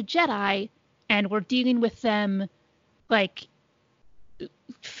bunch of Jedi and we're dealing with them like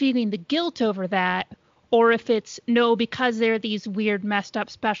feeling the guilt over that, or if it's no, because they're these weird messed up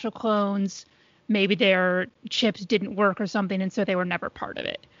special clones, maybe their chips didn't work or something, and so they were never part of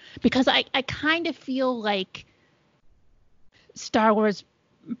it. Because I kind of feel like Star Wars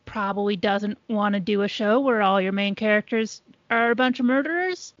probably doesn't want to do a show where all your main characters are a bunch of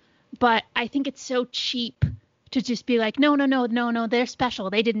murderers, but I think it's so cheap to just be like, no, they're special,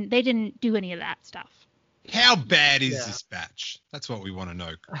 they didn't do any of that stuff. How bad is this batch? That's what we want to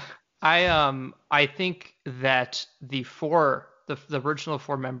know. I think that the original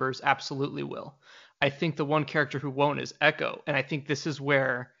 4 members absolutely will. I think the one character who won't is Echo, and I think this is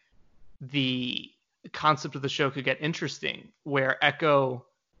where the concept of the show could get interesting, where Echo,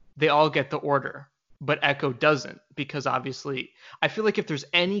 they all get the order, but Echo doesn't, because obviously I feel like if there's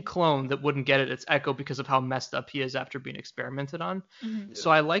any clone that wouldn't get it, it's Echo, because of how messed up he is after being experimented on. Mm-hmm. So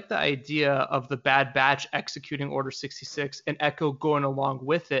I like the idea of the Bad Batch executing Order 66 and Echo going along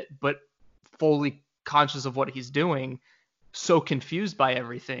with it, but fully conscious of what he's doing, so confused by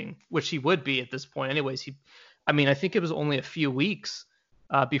everything, which he would be at this point anyways. I think it was only a few weeks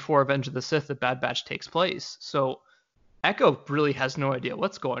before Revenge of the Sith that Bad Batch takes place. So Echo really has no idea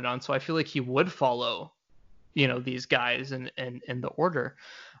what's going on, so I feel like he would follow, these guys and the order.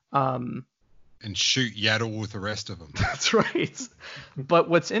 And shoot Yaddle with the rest of them. That's right. But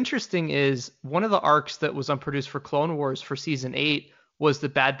what's interesting is one of the arcs that was unproduced for Clone Wars for Season 8 was the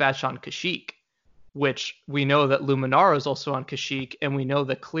Bad Batch on Kashyyyk, which we know that Luminara is also on Kashyyyk, and we know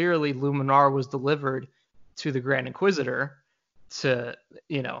that clearly Luminara was delivered to the Grand Inquisitor to,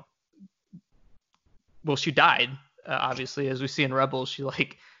 she died. Obviously, as we see in Rebels, she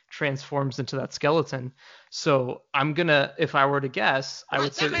transforms into that skeleton. So if I were to guess, I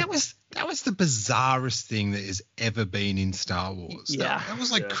would say that was the bizarrest thing that has ever been in Star Wars. Yeah, that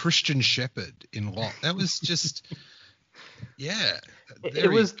was like Christian Shepherd in Lot. That was just, yeah. It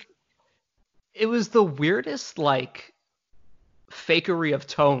was the weirdest fakery of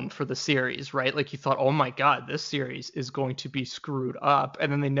tone for the series, right? Like you thought, oh my god, this series is going to be screwed up, and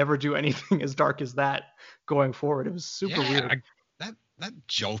then they never do anything as dark as that going forward. It was super weird. That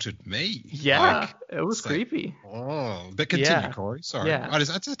jolted me. Yeah, it was creepy. But continue, Corey. Sorry. Yeah.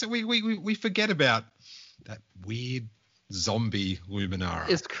 We forget about that weird zombie Luminara.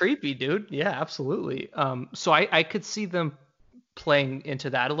 It's creepy, dude. Yeah, absolutely. So I could see them playing into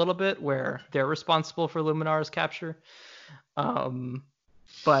that a little bit, where they're responsible for Luminara's capture.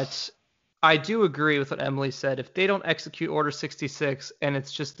 But I do agree with what Emily said. If they don't execute Order 66 and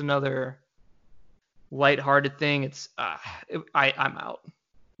it's just another lighthearted thing, I'm out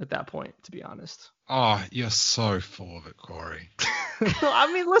at that point, to be honest. Oh, you're so full of it, Corey.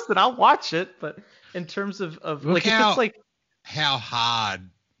 I mean, listen, I'll watch it, but in terms of Look how hard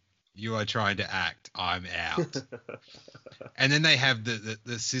you are trying to act, I'm out. And then they have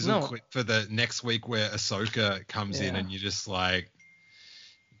the sizzle clip for the next week where Ahsoka comes in, and you're just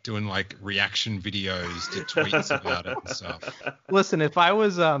doing reaction videos to tweets about it and stuff. Listen, if I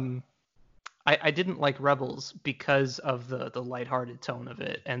was I didn't like Rebels because of the lighthearted tone of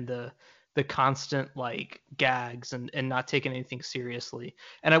it and the constant gags and not taking anything seriously.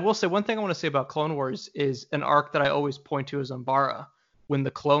 And I will say one thing I want to say about Clone Wars is an arc that I always point to is Umbara, when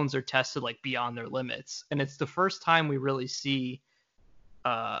the clones are tested beyond their limits. And it's the first time we really see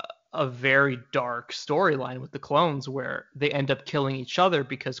a very dark storyline with the clones, where they end up killing each other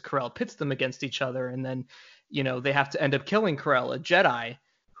because Corell pits them against each other. And then, they have to end up killing Corell, a Jedi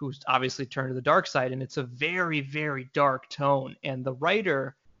who's obviously turned to the dark side. And it's a very, very dark tone. And the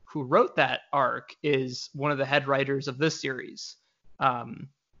writer who wrote that arc is one of the head writers of this series.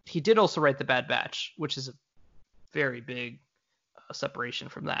 He did also write The Bad Batch, which is a very big separation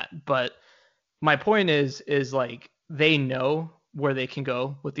from that. But my point is they know where they can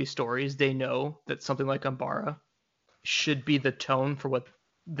go with these stories. They know that something like Umbara should be the tone for what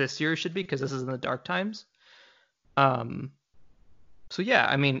this series should be, because this is in the dark times. So yeah,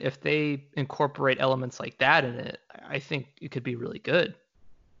 I mean, if they incorporate elements like that in it, I think it could be really good.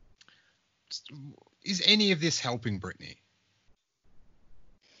 Is any of this helping Brittany?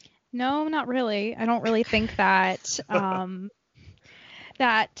 No, not really. I don't really think that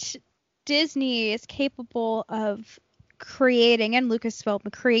that Disney is capable of creating, and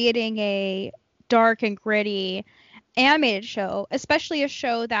Lucasfilm creating, a dark and gritty animated show, especially a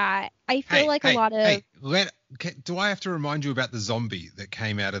show that I feel like a lot of. Do I have to remind you about the zombie that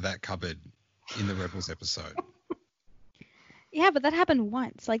came out of that cupboard in the Rebels episode? Yeah, but that happened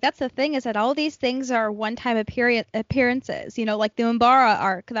once. Like, that's the thing, is that all these things are one-time appearances. You know, like the Umbara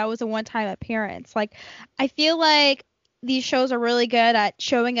arc, that was a one-time appearance. Like, I feel like these shows are really good at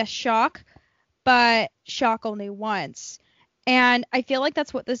showing us shock, but shock only once. And I feel like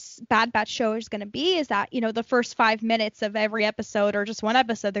that's what this Bad Batch show is going to be, is that, you know, the first 5 minutes of every episode, or just one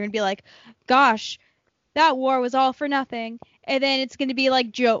episode, they're going to be like, gosh, that war was all for nothing. And then it's going to be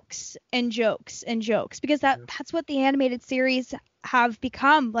like jokes and jokes and jokes, because that's what the animated series have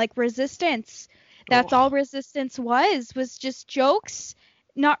become, like Resistance. That's all Resistance was just jokes,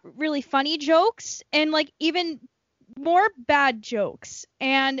 not really funny jokes, and like even more bad jokes.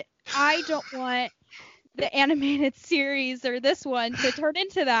 And I don't want the animated series or this one to turn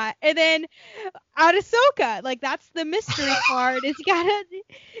into that. And then Ahsoka, like, that's the mystery part, is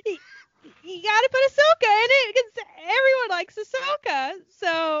you gotta put Ahsoka in it because everyone likes Ahsoka.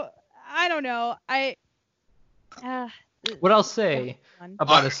 So I don't know. What I'll say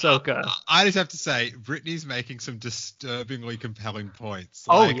about Ahsoka. I just have to say, Brittany's making some disturbingly compelling points.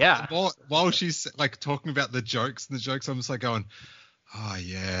 Like, yeah. While she's like talking about the jokes, I'm just like going, oh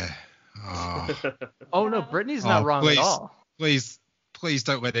yeah. Oh, oh no, Brittany's not wrong at all. Please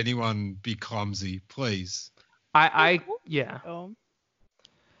don't let anyone be clumsy, please. I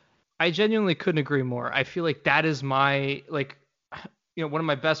genuinely couldn't agree more. I feel like that is my, like, you know, one of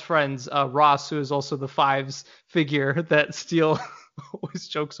my best friends, Ross, who is also the Fives figure that Steele always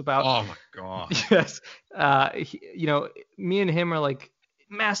jokes about. Oh my god. Yes. You know, me and him are like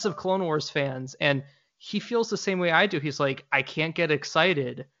massive Clone Wars fans, and he feels the same way I do. He's like, I can't get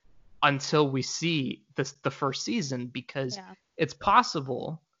excited until we see the first season, because it's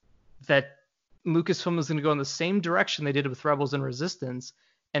possible that Lucasfilm is going to go in the same direction they did with Rebels and Resistance,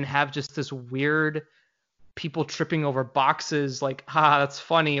 and have just this weird people tripping over boxes, like, that's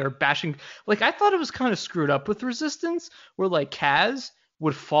funny, or bashing. Like, I thought it was kind of screwed up with Resistance, where like Kaz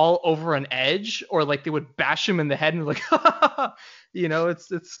would fall over an edge, or like they would bash him in the head and like, you know,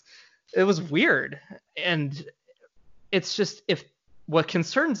 it was weird. And it's just, what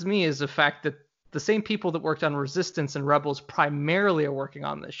concerns me is the fact that the same people that worked on Resistance and Rebels primarily are working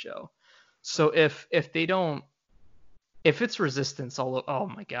on this show. So if it's Resistance,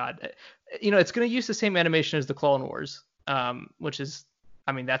 oh my god, you know, it's going to use the same animation as the Clone Wars, which is,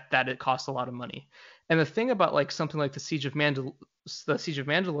 I mean, that it costs a lot of money. And the thing about like something like the Siege of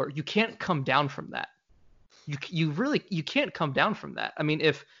Mandalore, you can't come down from that. You can't come down from that. I mean,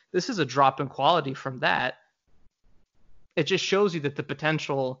 if this is a drop in quality from that, it just shows you that the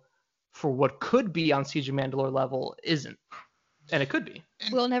potential for what could be on Siege of Mandalore level isn't. And it could be.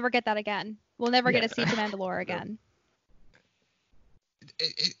 We'll never get that again. We'll never get a Siege of Mandalore again.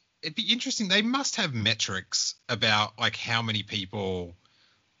 It'd be interesting. They must have metrics about like how many people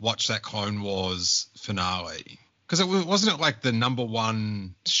watch that Clone Wars finale. Because wasn't it like the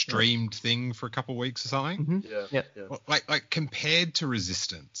 #1 streamed thing for a couple of weeks or something? Mm-hmm. Yeah. Like compared to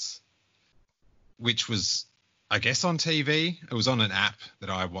Resistance, which was, I guess, on TV. It was on an app that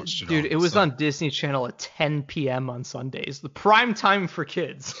I watched it on. Dude, it was on Disney Channel at 10 p.m. on Sundays. The prime time for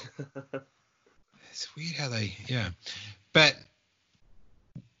kids. It's weird how but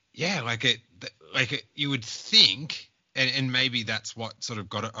yeah, you would think, and maybe that's what sort of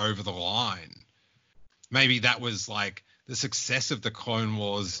got it over the line. Maybe that was like the success of the Clone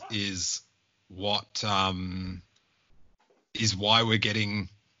Wars is what is why we're getting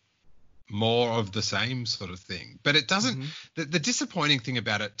more of the same sort of thing. But it doesn't, the disappointing thing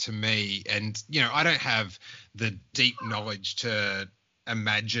about it to me, and, you know, I don't have the deep knowledge to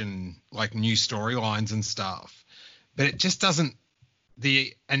imagine like new storylines and stuff, but it just doesn't,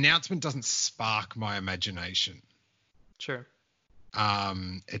 the announcement doesn't spark my imagination. Sure.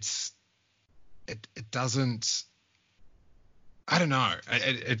 It doesn't, I don't know.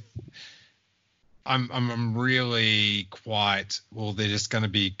 I'm really quite, well, they're just going to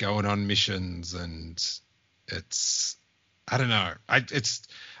be going on missions, and it's, I don't know. It's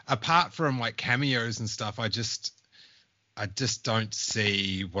apart from like cameos and stuff, I just don't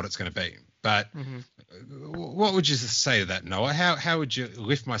see what it's going to be. But what would you say to that, Noah? How would you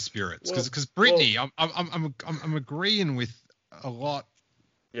lift my spirits? Because Brittany, I'm agreeing with a lot.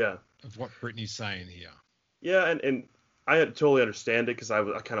 Yeah. Of what Brittany's saying here. Yeah, and I totally understand it because I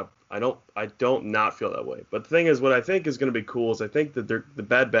don't not feel that way. But the thing is, what I think is going to be cool is I think that the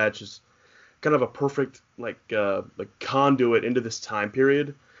Bad Batch is kind of a perfect like conduit into this time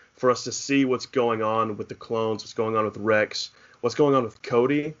period for us to see what's going on with the clones, what's going on with Rex, what's going on with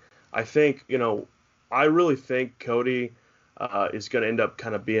Cody. I think, I really think Cody is going to end up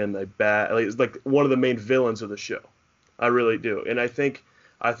kind of being like one of the main villains of the show. I really do. And I think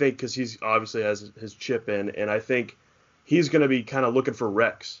because he's obviously has his chip in, and I think he's going to be kind of looking for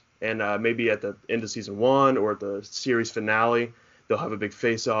Rex. And maybe at the end of season 1 or at the series finale, they'll have a big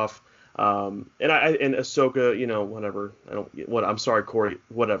face-off. And Ahsoka, whatever. I'm sorry, Corey,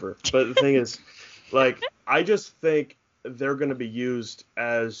 whatever. But the thing is, like, I just think they're going to be used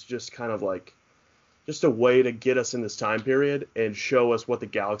as just kind of like just a way to get us in this time period and show us what the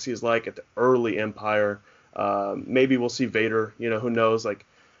galaxy is like at the early Empire. Maybe we'll see Vader, who knows? Like,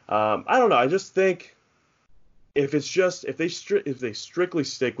 I don't know. I just think if they strictly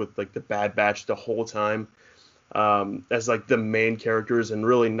stick with like the Bad Batch the whole time, as like the main characters and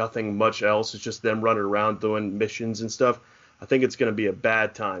really nothing much else, it's just them running around doing missions and stuff, I think it's going to be a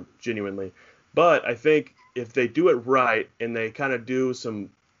bad time, genuinely. But I think if they do it right and they kind of do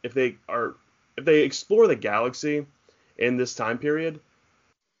if they explore the galaxy in this time period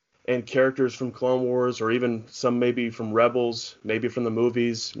and characters from Clone Wars or even some maybe from Rebels, maybe from the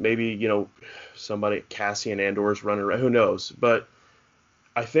movies, maybe, somebody, Cassian Andor's running around, who knows? But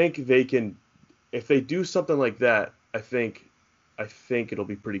I think they can, if they do something like that, I think it'll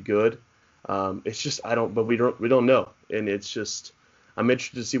be pretty good. It's just, we don't know. And it's just, I'm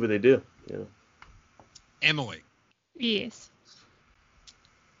interested to see what they do, Emily. Yes.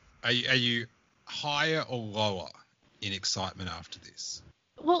 Are you higher or lower in excitement after this?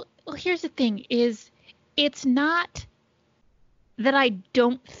 Well, here's the thing: it's not that I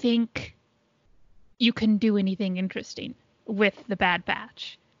don't think you can do anything interesting with the Bad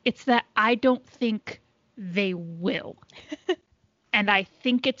Batch. It's that I don't think they will, and I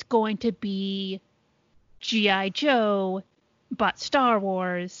think it's going to be G.I. Joe, but Star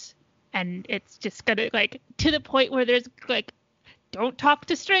Wars, and it's just gonna to the point where there's don't talk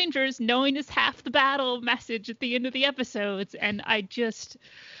to strangers, knowing is half the battle message at the end of the episodes. And I just,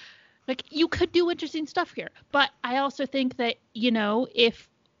 you could do interesting stuff here. But I also think that, if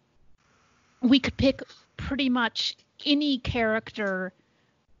we could pick pretty much any character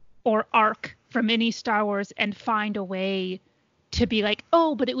or arc from any Star Wars and find a way to be like,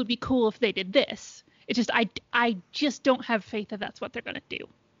 oh, but it would be cool if they did this. It's just, I just don't have faith that that's what they're going to do.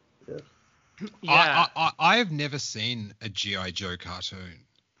 Yeah. Yeah. I have never seen a G.I. Joe cartoon,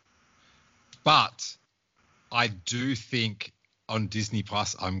 but I do think on Disney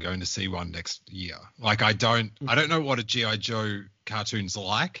Plus I'm going to see one next year. Like, I don't know what a G.I. Joe cartoon's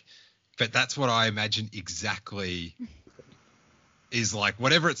like, but that's what I imagine exactly is like.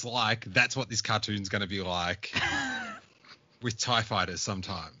 Whatever it's like, that's what this cartoon's going to be like with TIE fighters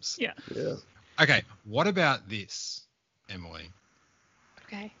sometimes. Yeah. Yeah. Okay, what about this, Emily?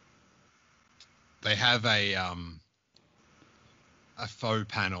 Okay. They have a faux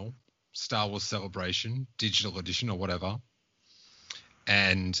panel, Star Wars Celebration, digital edition or whatever,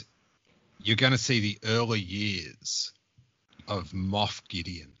 and you're going to see the early years of Moff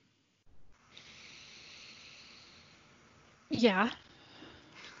Gideon. Yeah.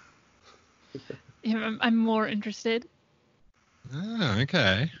 I'm more interested. Oh,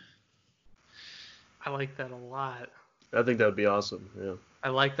 okay. I like that a lot. I think that would be awesome. Yeah. I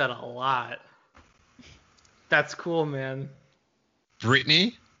like that a lot. That's cool, man.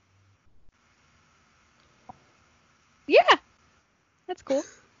 Brittany? Yeah. That's cool.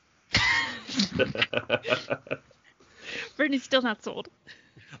 Brittany's still not sold.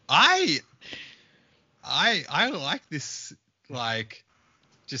 I like this,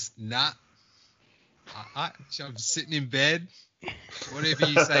 just not. I'm sitting in bed. Whatever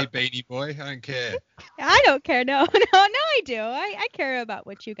you say, Beanie Boy. I don't care. I don't care. No, I do. I care about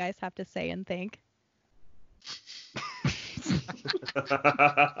what you guys have to say and think.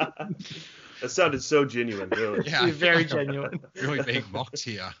 That sounded so genuine, really. Yeah, Very genuine. Really being mocked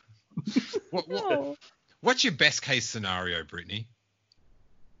here. No. What's your best case scenario, Brittany?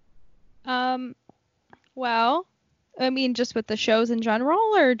 Well, I mean, just with the shows in general,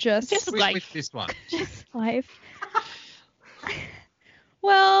 or just With this one. just life?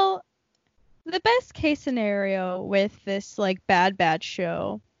 Well, the best case scenario with this Bad Batch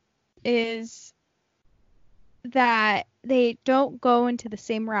show is that they don't go into the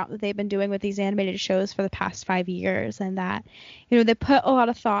same route that they've been doing with these animated shows for the past 5 years, and that they put a lot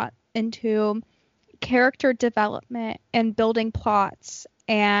of thought into character development and building plots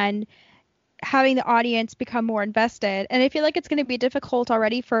and having the audience become more invested. And I feel like it's going to be difficult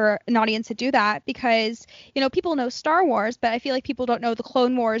already for an audience to do that because, people know Star Wars, but I feel like people don't know the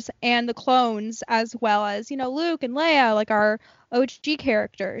Clone Wars and the clones as well as, Luke and Leia, like our OG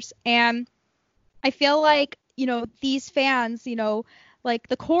characters. And I feel like, these fans, like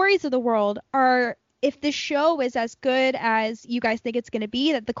the Corys of the world are, if the show is as good as you guys think it's going to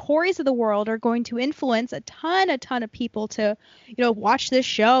be, that the Corys of the world are going to influence a ton of people to, watch this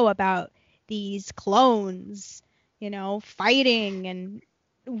show about these clones, fighting and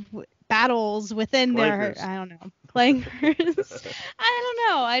battles within Clankers. their, I don't know, clankers. I don't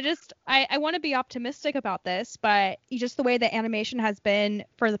know. I want to be optimistic about this, but just the way the animation has been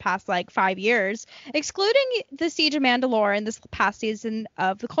for the past 5 years, excluding the Siege of Mandalore and this past season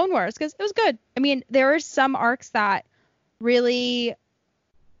of the Clone Wars, because it was good. I mean, there were some arcs that really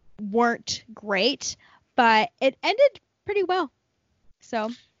weren't great, but it ended pretty well. So.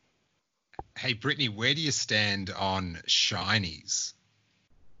 Hey, Brittany, where do you stand on shinies?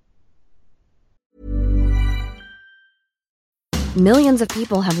 Millions of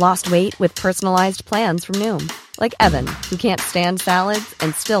people have lost weight with personalized plans from Noom. Like Evan, who can't stand salads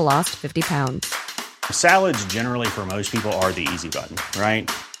and still lost 50 pounds. Salads generally for most people are the easy button,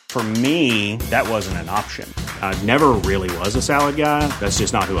 right? For me, that wasn't an option. I never really was a salad guy. That's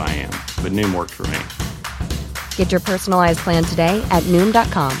just not who I am. But Noom worked for me. Get your personalized plan today at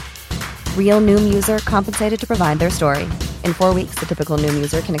Noom.com. Real Noom user compensated to provide their story. In 4 weeks, the typical Noom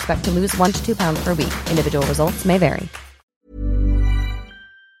user can expect to lose 1 to 2 pounds per week. Individual results may vary.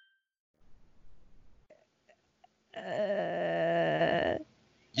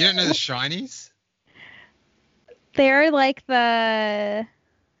 You don't know the shinies? They're like the...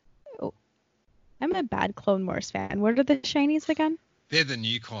 Oh, I'm a bad Clone Wars fan. What are the shinies again? They're the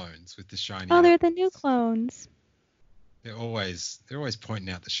new clones with the shiny. Oh, they're the new clones. They're always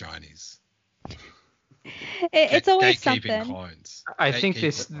pointing out the shinies. It's always Gatekeeping something. Clones. I think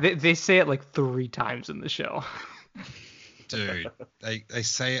they say it 3 times in the show. Dude, they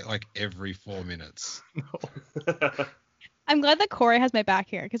say it every 4 minutes. I'm glad that Corey has my back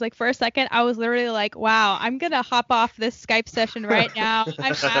here because for a second I was literally like, wow, I'm going to hop off this Skype session right now.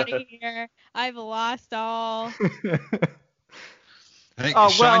 I'm out of here. I've lost all. I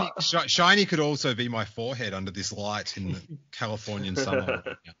think shiny could also be my forehead under this light in the Californian summer.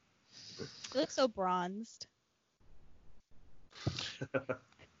 You look so bronzed.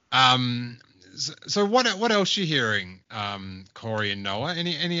 So what else are you hearing, Corey and Noah?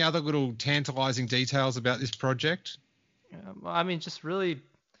 Any other little tantalizing details about this project? I mean, just really,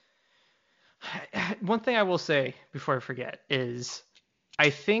 one thing I will say before I forget is I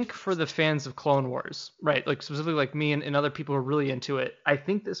think for the fans of Clone Wars, right, specifically like me and other people who are really into it, I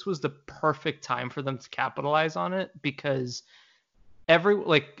think this was the perfect time for them to capitalize on it because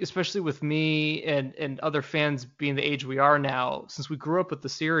especially with me and other fans being the age we are now, since we grew up with the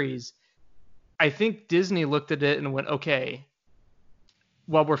series, I think Disney looked at it and went, okay,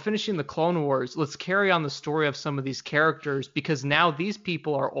 while we're finishing the Clone Wars, let's carry on the story of some of these characters because now these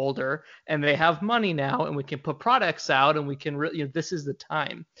people are older and they have money now and we can put products out and we can really, this is the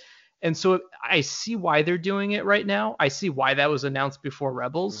time. And so I see why they're doing it right now. I see why that was announced before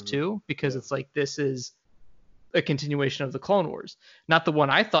Rebels too, because it's this is a continuation of the Clone Wars, not the one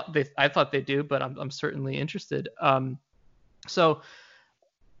I thought they do, but I'm certainly interested. So,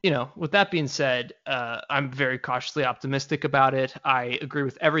 with that being said, I'm very cautiously optimistic about it. I agree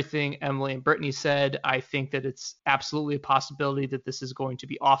with everything Emily and Brittany said. I think that it's absolutely a possibility that this is going to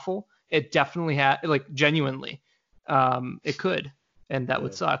be awful. It definitely genuinely, it could, and that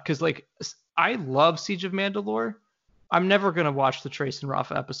would suck. Because I love Siege of Mandalore. I'm never gonna watch the Trace and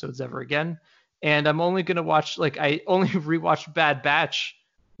Rafa episodes ever again, and I'm only gonna watch I only rewatched Bad Batch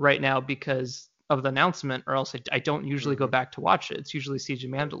right now because of the announcement, or else I don't usually go back to watch it. It's usually Siege of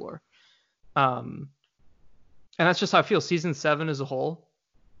Mandalore. And that's just how I feel. Season 7 as a whole.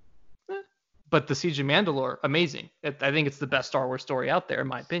 But the Siege of Mandalore, amazing. I think it's the best Star Wars story out there, in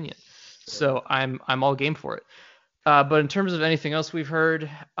my opinion. So I'm all game for it. But in terms of anything else we've heard,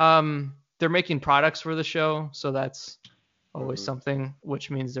 they're making products for the show. So that's always something, which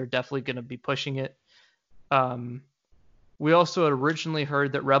means they're definitely going to be pushing it. We also had originally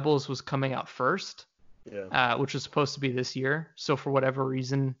heard that Rebels was coming out first, which was supposed to be this year. So for whatever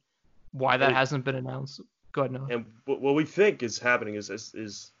reason, why that hasn't been announced. Go ahead, Noah. And what we think is happening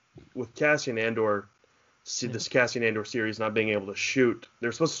is with Cassian Andor, this Cassian Andor series not being able to shoot.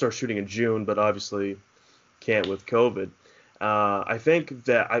 They're supposed to start shooting in June, but obviously can't with COVID. I think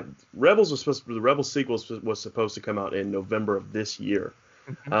that the Rebels sequel was supposed to come out in November of this year.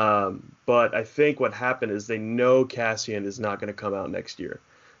 But I think what happened is they know Cassian is not going to come out next year.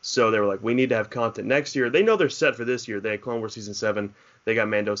 So they were like, we need to have content next year. They know they're set for this year. They had Clone Wars Season 7. They got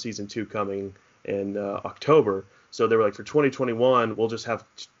Mando Season 2 coming in October. So they were like, for 2021, we'll just have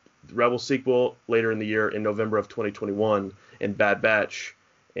Rebel sequel later in the year in November of 2021 and Bad Batch.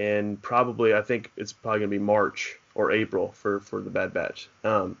 And probably, I think it's probably going to be March or April for the Bad Batch.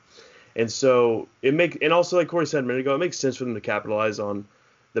 And so and also like Corey said a minute ago, it makes sense for them to capitalize on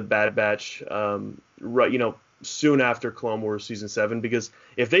the Bad Batch, soon after Clone Wars Season 7, because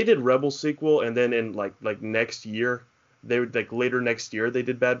if they did Rebel sequel and then in like next year, they would like later next year they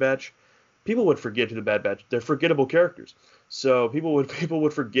did Bad Batch, people would forget who the Bad Batch. They're forgettable characters, so people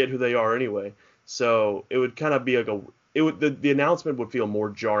would forget who they are anyway. So it would kind of be like the announcement would feel more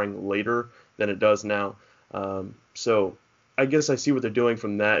jarring later than it does now. So I guess I see what they're doing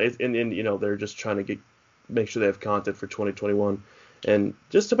from that, and they're just trying to make sure they have content for 2021. And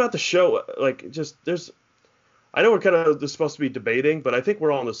just about the show, I know we're kind of supposed to be debating, but I think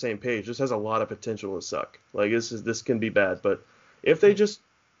we're all on the same page. This has a lot of potential to suck. Like this can be bad, but if they just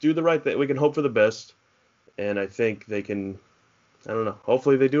do the right thing, we can hope for the best. And I think they can. I don't know.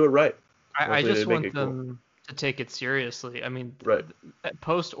 Hopefully they do it right. I just want them to take it seriously. I mean, right.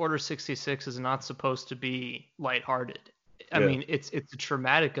 Post Order 66 is not supposed to be lighthearted. I mean, it's a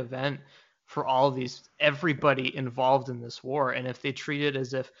traumatic event for all of everybody involved in this war. And if they treat it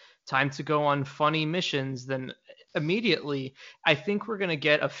as if time to go on funny missions, then immediately I think we're going to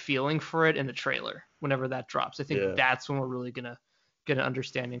get a feeling for it in the trailer whenever that drops. I think that's when we're really going to get an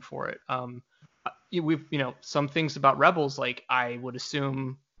understanding for it. We've, some things about Rebels, like I would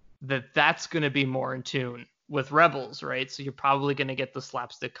assume that's going to be more in tune with Rebels, right? So you're probably going to get the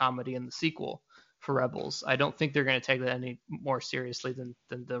slapstick comedy in the sequel for Rebels. I don't think they're going to take that any more seriously than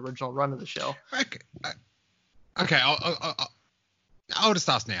the original run of the show. Okay, I'll just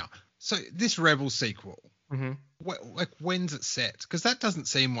ask now. So this Rebels sequel, when's it set? Because that doesn't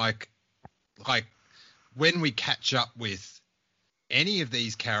seem like when we catch up with any of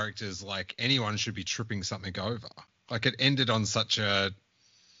these characters, like anyone should be tripping something over. Like it ended on such a,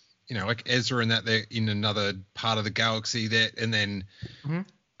 like Ezra and that they're in another part of the galaxy there, and then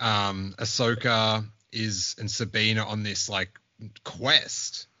Ahsoka and Sabine on this like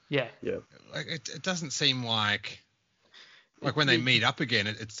quest. Yeah. Like it doesn't seem like when they meet up again,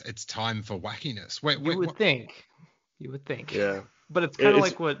 it's time for wackiness. You would think. Yeah. But it's kind of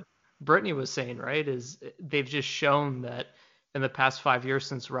like what Brittany was saying, right? Is they've just shown that in the past 5 years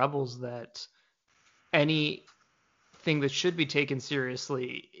since Rebels that anything that should be taken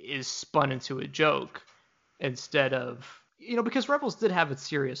seriously is spun into a joke instead of, because Rebels did have its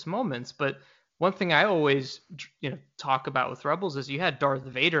serious moments, but one thing I always, talk about with Rebels is you had Darth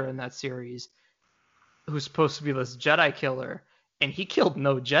Vader in that series who's supposed to be this Jedi killer, and he killed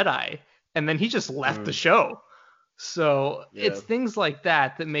no Jedi, and then he just left the show. So it's things like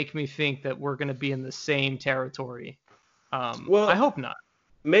that make me think that we're going to be in the same territory. Well, I hope not.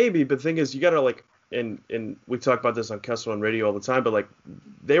 Maybe, but the thing is, you got to and we talk about this on Kessel on radio all the time, but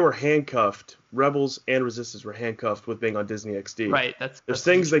they were handcuffed. Rebels and Resistance were handcuffed with being on Disney XD. Right. There's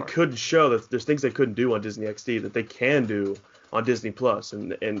things they couldn't show. There's things they couldn't do on Disney XD that they can do on Disney Plus,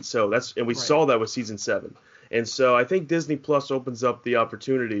 and so we saw that with Season 7. And so I think Disney Plus opens up the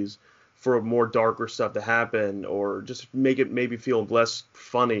opportunities for more darker stuff to happen, or just make it maybe feel less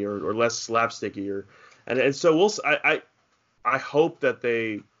funny or less slapsticky, and so I hope that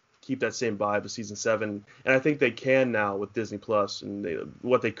they keep that same vibe of Season 7, and I think they can now with Disney Plus and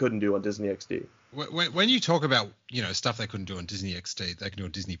what they couldn't do on Disney XD. When you talk about stuff they couldn't do on Disney XD, they can do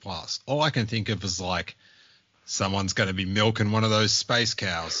on Disney Plus. All I can think of is like someone's going to be milking one of those space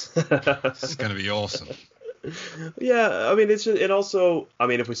cows. It's going to be awesome. Yeah, I mean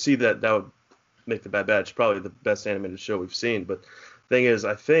if we see that would make the Bad Batch probably the best animated show we've seen. But the thing is,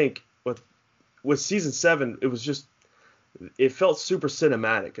 I think with Season 7, it felt super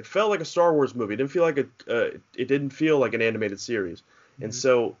cinematic. It felt like a Star Wars movie. It didn't feel like it didn't feel like an animated series. And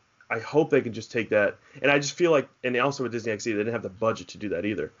so I hope they can just take that. And I just feel like, and also with Disney XD, they didn't have the budget to do that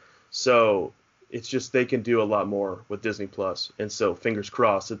either. So it's just they can do a lot more with Disney Plus. And so fingers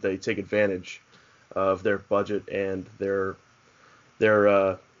crossed that they take advantage of their budget and they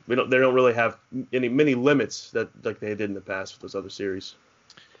don't really have many limits that like they did in the past with those other series.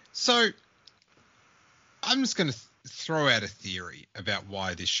 So I'm just going to throw out a theory about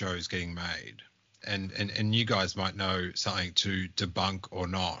why this show is getting made, and you guys might know something to debunk or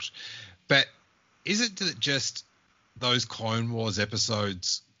not, but is it that just those Clone Wars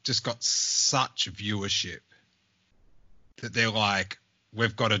episodes just got such viewership that they're like,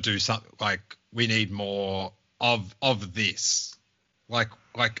 we've got to do something, like we need more of this, like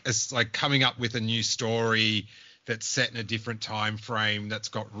it's like coming up with a new story that's set in a different time frame, that's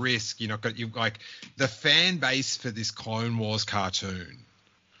got risk. You like the fan base for this Clone Wars cartoon,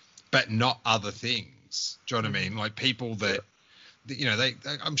 but not other things. Do you know what I mean? Like people that, they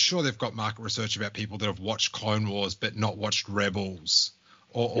I'm sure they've got market research about people that have watched Clone Wars but not watched Rebels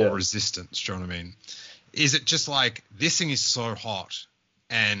or Resistance. Do you know what I mean? Is it just like, this thing is so hot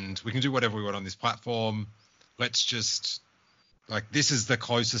and we can do whatever we want on this platform. Let's just, like, this is the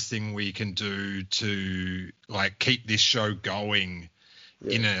closest thing we can do to, like, keep this show going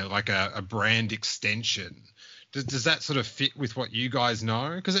in a brand extension. Does that sort of fit with what you guys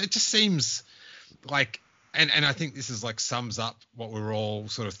know? Because it just seems like, and I think this is like sums up what we're all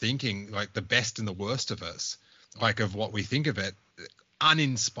sort of thinking, like the best and the worst of us, like of what we think of it,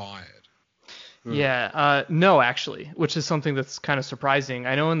 uninspired. Yeah, no, actually, which is something that's kind of surprising.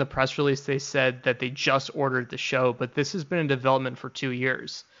 I know in the press release they said that they just ordered the show, but this has been in development for 2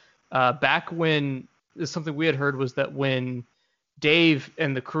 years. Back when, something we had heard was that when Dave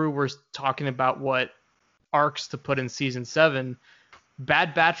and the crew were talking about what arcs to put in season 7,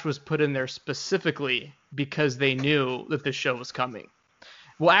 Bad Batch was put in there specifically because they knew that this show was coming.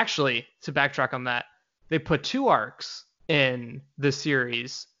 Well, actually, to backtrack on that, they put 2 arcs in the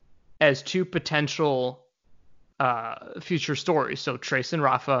series as 2 potential future stories. So Trace and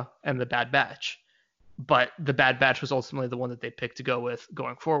Rafa and the Bad Batch. But the Bad Batch was ultimately the one that they picked to go with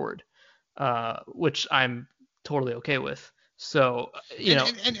going forward, which I'm totally okay with. So,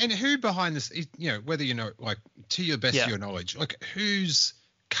 and who behind this, whether like to your best of your knowledge, like who's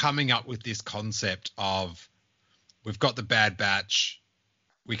coming up with this concept of, we've got the Bad Batch,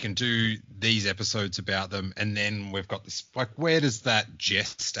 we can do these episodes about them, and then we've got this, like, where does that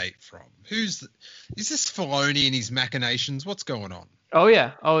gestate from? Is this Filoni and his machinations? What's going on? Oh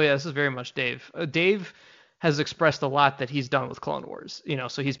yeah, this is very much Dave. Dave has expressed a lot that he's done with Clone Wars,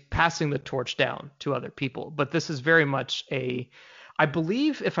 so he's passing the torch down to other people. But this is very much I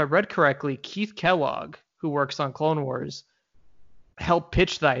believe, if I read correctly, Keith Kellogg, who works on Clone Wars, helped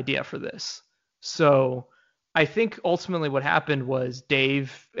pitch the idea for this. So I think ultimately what happened was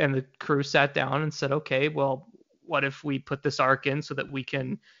Dave and the crew sat down and said, okay, well, what if we put this arc in so that we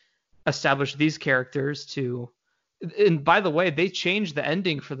can establish these characters to... And by the way, they changed the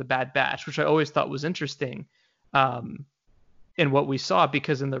ending for the Bad Batch, which I always thought was interesting in what we saw,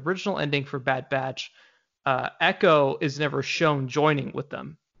 because in the original ending for Bad Batch, Echo is never shown joining with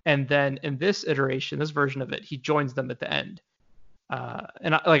them. And then in this iteration, this version of it, he joins them at the end.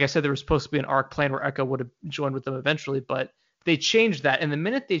 And like I said, there was supposed to be an arc plan where Echo would have joined with them eventually, but they changed that. And the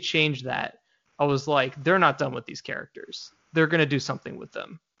minute they changed that, I was like, they're not done with these characters. They're going to do something with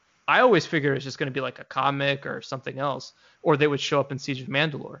them. I always figured it was just going to be like a comic or something else, or they would show up in Siege of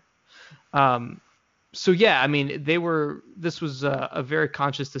Mandalore. So yeah, I mean, this was a very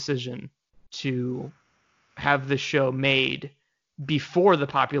conscious decision to have the show made before the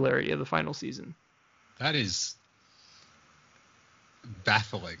popularity of the final season. That is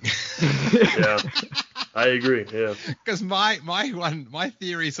baffling. Yeah, I agree. Yeah, because my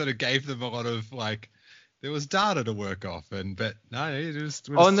theory sort of gave them a lot of, like, there was data to work off, but no, it was.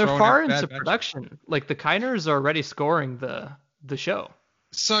 And they're far into production. Like, the Kiners are already scoring the show.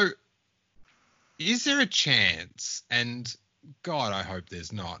 So, is there a chance? And God, I hope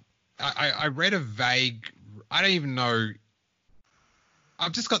there's not. I read a vague. I don't even know.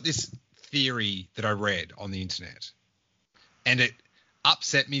 I've just got this theory that I read on the internet, and it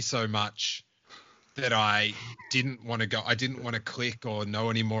upset me so much that I didn't want to go. I didn't want to click or know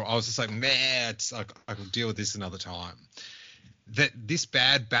anymore. I was just like, man, I will deal with this another time. That this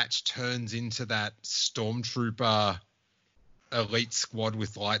Bad Batch turns into that Stormtrooper elite squad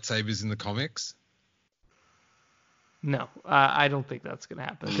with lightsabers in the comics. No, I don't think that's gonna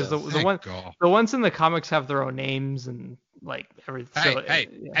happen, because the ones in the comics have their own names and like everything. Hey,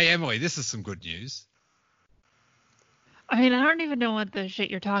 Emily, this is some good news. I mean, I don't even know what the shit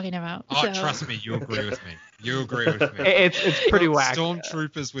you're talking about. Oh, so. Trust me, you agree with me. It's pretty whack.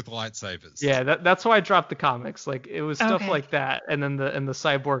 Stormtroopers with lightsabers. Yeah, that's why I dropped the comics. Like, it was stuff like that, and then the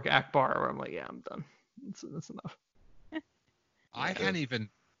cyborg Akbar, where I'm like, yeah, I'm done. That's enough. I can't even.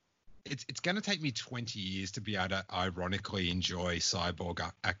 It's going to take me 20 years to be able to ironically enjoy Cyborg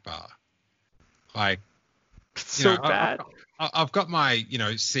Akbar. Like, so bad. I've got my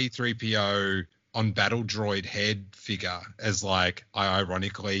C-3PO on Battle Droid head figure as, like, I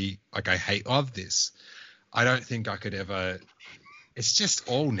ironically, like, I love this. I don't think I could ever. It's just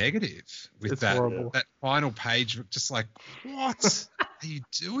all negative with it's that horrible. That final page. Just like, what are you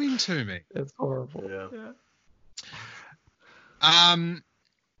doing to me? It's horrible. Yeah.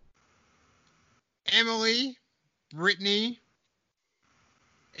 Emily, Brittany,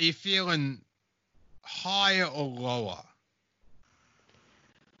 are you feeling higher or lower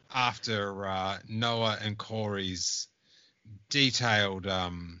after Noah and Corey's detailed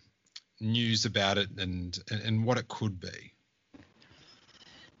news about it and what it could be?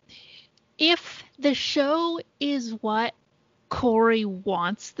 If the show is what Corey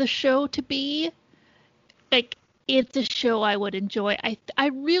wants the show to be, like, it's a show I would enjoy. I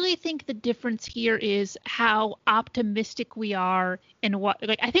really think the difference here is how optimistic we are and what,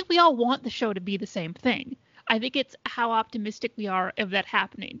 like, I think we all want the show to be the same thing. I think it's how optimistic we are of that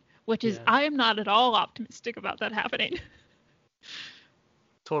happening, which is I am not at all optimistic about that happening.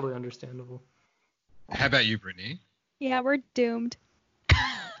 Totally understandable. How about you, Brittany? Yeah, we're doomed.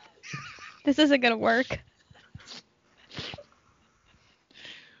 This isn't going to work.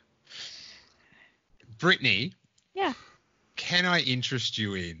 Brittany? Yeah. Can I interest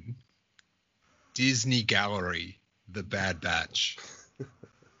you in Disney Gallery, The Bad Batch?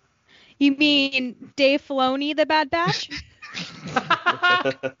 You mean Dave Filoni, The Bad Batch?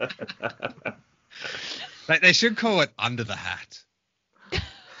 They should call it Under the Hat.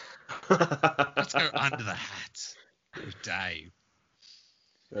 Let's go Under the Hat with Dave.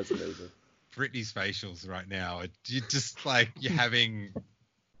 That's amazing. Brittany's facials right now. You're just like, you're having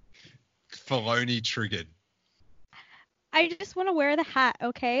Filoni triggered. I just want to wear the hat,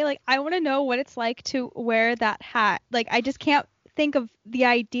 okay? Like, I want to know what it's like to wear that hat. Like, I just can't think of the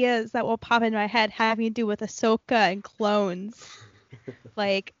ideas that will pop in my head having to do with Ahsoka and clones.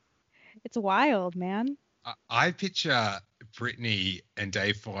 Like, it's wild, man. I picture Brittany and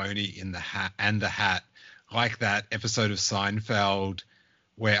Dave Filoni in the hat like that episode of Seinfeld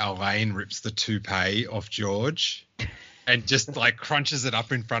where Elaine rips the toupee off George and just like crunches it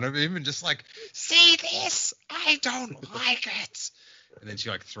up in front of him and just like, see this? I don't like it. And then she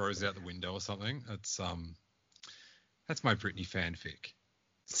like throws it out the window or something. That's my Brittany fanfic.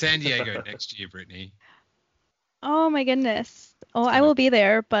 San Diego next year, Brittany. Oh my goodness. Oh, I will be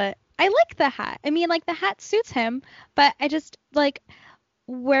there, but I like the hat. I mean, like, the hat suits him, but I just, like,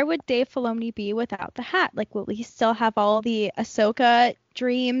 where would Dave Filoni be without the hat? Like, will he still have all the Ahsoka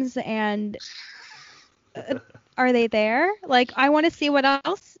dreams and are they there? Like, I want to see what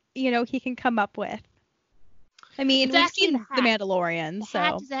else, he can come up with. I mean, we've seen The Mandalorian, so. The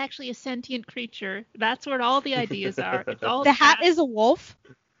hat is actually a sentient creature. That's where all the ideas are. It's all the hat is a wolf?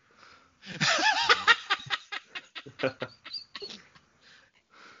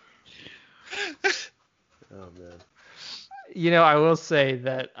 Oh, man. I will say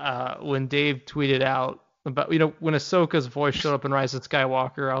that when Dave tweeted out about, when Ahsoka's voice showed up in Rise of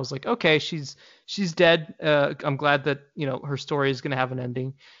Skywalker, I was like, okay, she's dead. I'm glad that, her story is going to have an ending.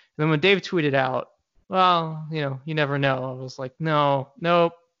 And then when Dave tweeted out, well, you never know. I was like, no,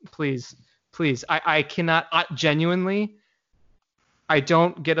 please. I cannot, genuinely, I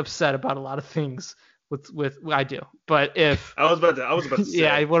don't get upset about a lot of things with I do. But if I was about to say,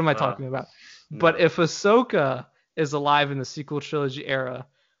 yeah, what am I talking about? No. But if Ahsoka is alive in the sequel trilogy era,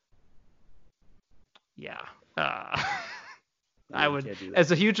 I would,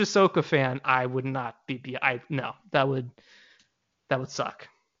 as a huge Ahsoka fan, I would not be. That would suck.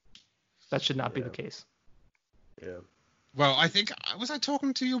 That should not be the case. Yeah. Well, I think, was I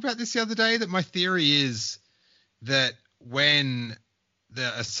talking to you about this the other day? That my theory is that when the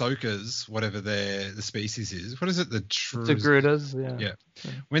Ahsokas, whatever the species is, what is it? The Togrutas, yeah.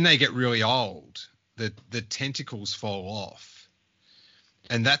 When they get really old, the tentacles fall off,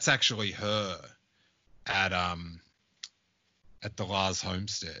 and that's actually her at the Lars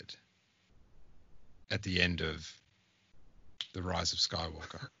homestead at the end of The Rise of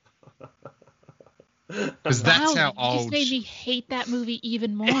Skywalker. Because that's how old. You just made me hate that movie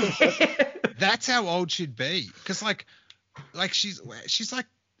even more. That's how old she'd be. Because like she's like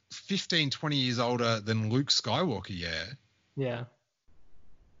 15, 20 years older than Luke Skywalker. Yeah.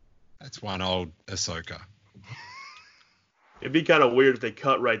 That's one old Ahsoka. It'd be kind of weird if they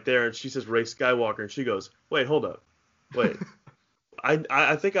cut right there and she says Rey Skywalker and she goes, "Wait, hold up, wait."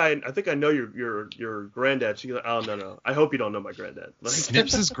 I think I know your granddad. She goes, "Oh no, I hope you don't know my granddad." Like,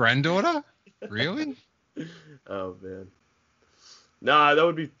 Snips' granddaughter? Really? Oh man. Nah, that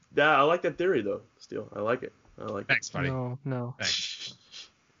would be. I like that theory though. Still, I like it. Thanks, buddy. No. Thanks.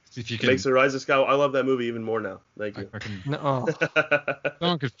 If you can, makes the Rise of Skywalker. I love that movie even more now. Thank you. Someone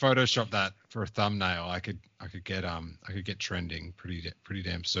could Photoshop that for a thumbnail. I could get trending pretty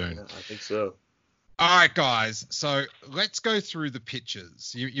damn soon. Yeah, I think so. All right, guys. So let's go through the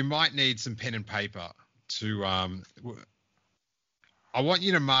pictures. You might need some pen and paper to. I want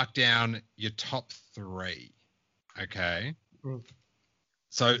you to mark down your top 3. Okay.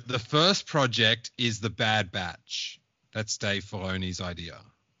 So the first project is The Bad Batch. That's Dave Filoni's idea.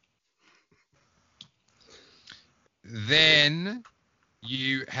 Then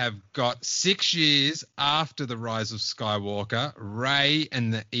you have got 6 years after the Rise of Skywalker, Rey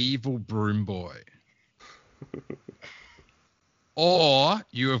and the Evil Broom Boy. Or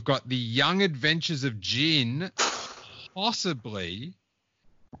you have got the Young Adventures of Jin, possibly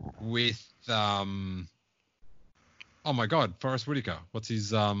with oh my God, Forrest Whitaker. What's his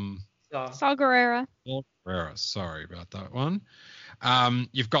Saw Gerrera. Gerrera. Sorry about that one.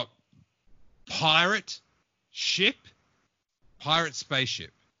 You've got Pirate Spaceship,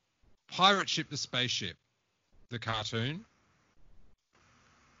 Pirate Ship the Spaceship, the cartoon.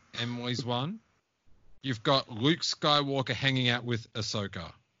 Emily's one. You've got Luke Skywalker hanging out with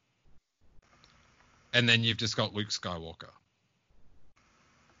Ahsoka. And then you've just got Luke Skywalker.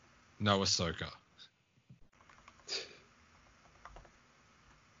 No Ahsoka.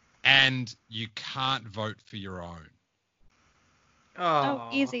 And you can't vote for your own. Oh,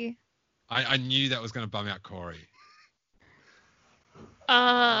 easy. I knew that was going to bum out Corey.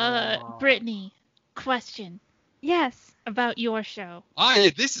 Brittany, question. Yes. About your show. Oh,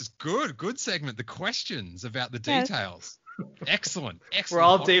 yeah, this is good. Good segment. The questions about the details. Excellent. We're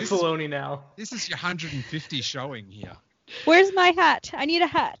all Dave Filoni now. This is your 150 showing here. Where's my hat? I need a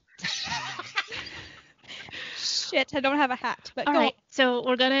hat. Shit, I don't have a hat. But all right, so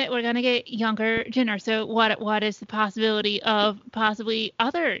we're gonna get younger Jenner. So what is the possibility of possibly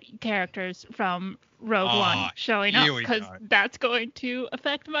other characters from Rogue One showing up? Because that's going to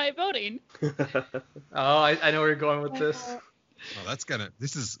affect my voting. I know where you're going with this. Oh, that's gonna.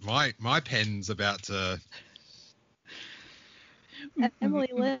 This is my pen's about to. Emily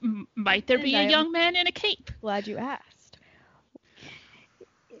Lynn. Might there be a young man in a cape? Glad you asked.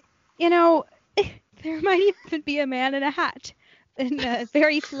 You know, there might even be a man in a hat, in a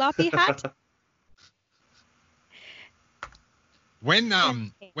very floppy hat. When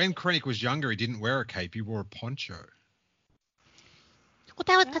Krennic was younger, he didn't wear a cape. He wore a poncho. Well,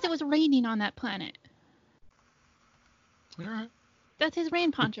 that was because it was raining on that planet. All right. That's his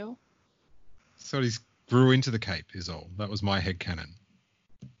rain poncho. So he grew into the cape is all. That was my headcanon.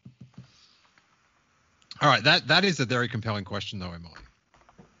 All right, that is a very compelling question, though, Emily.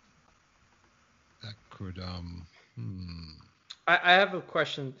 That could I have a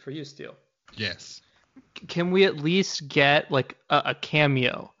question for you, Steele. Yes. Can we at least get like a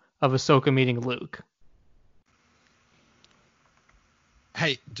cameo of Ahsoka meeting Luke?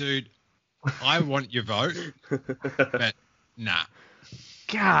 Hey, dude, I want your vote, but nah.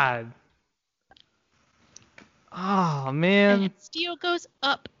 God. Oh, man. And Steele goes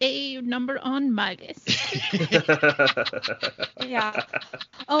up a number on my list. Yeah.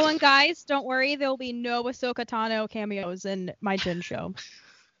 Oh, and guys, don't worry. There will be no Ahsoka Tano cameos in my Jin show.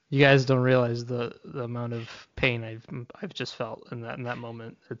 You guys don't realize the amount of pain I've just felt in that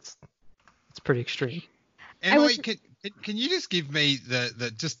moment. It's pretty extreme. Emily, can you just give me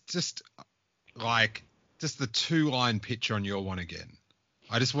the just the 2-line pitch on your one again?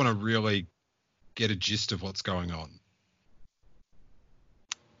 I just want to really get a gist of what's going on.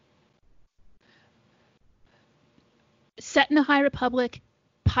 Set in the High Republic,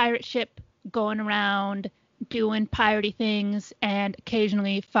 pirate ship going around doing piratey things and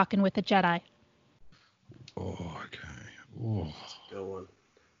occasionally fucking with the Jedi. Oh, okay. Oh. Go on.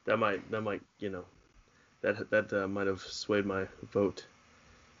 That might that might have swayed my vote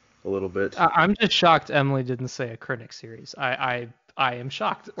a little bit. I'm just shocked Emily didn't say a Krennic series. I am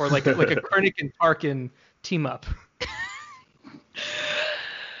shocked. Or like a Krennic and Tarkin team up.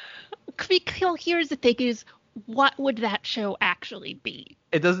 Here's the thing is, what would that show actually be?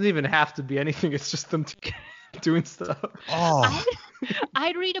 It doesn't even have to be anything. It's just them doing stuff. Oh.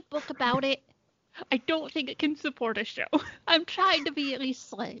 I'd read a book about it. I don't think it can support a show. I'm trying to be at least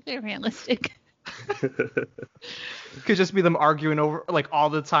slightly realistic. It could just be them arguing over like all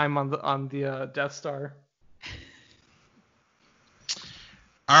the time on the Death Star.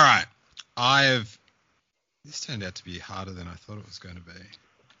 All right. This turned out to be harder than I thought it was going to be.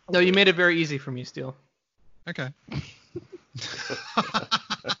 No, you made it very easy for me, Steele. Okay.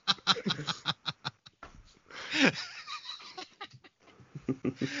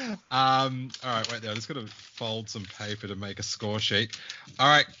 All right, wait there. I'm just going to fold some paper to make a score sheet. All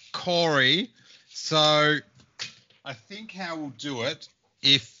right, Corey. So I think how we'll do it,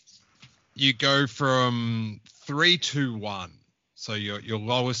 if you go from 3, 2, 1. So your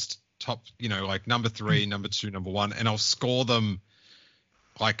lowest top, like number 3, number 2, number 1, and I'll score them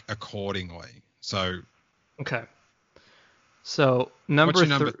like accordingly. So okay. So number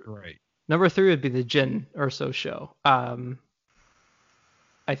 3. Number 3 would be the Jyn Erso show. I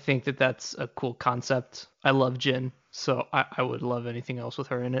think that's a cool concept. I love Jyn, so I would love anything else with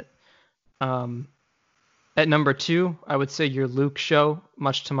her in it. And At number 2, I would say your Luke show,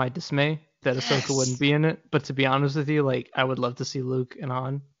 much to my dismay, that Ahsoka wouldn't be in it. But to be honest with you, like, I would love to see Luke and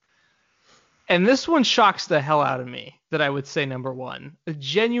Han. And this one shocks the hell out of me that I would say number 1. It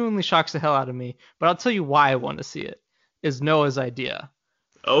genuinely shocks the hell out of me. But I'll tell you why I want to see it. Is Noah's idea.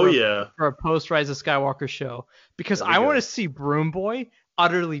 For a post-Rise of Skywalker show. Because I want to see Broom Boy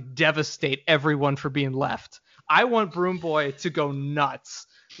utterly devastate everyone for being left. I want Broom Boy to go nuts.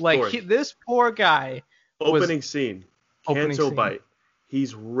 Like, this poor guy... Opening scene. Canto Bite.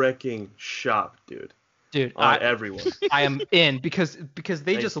 He's wrecking shop, dude. Dude, on everyone. I am in because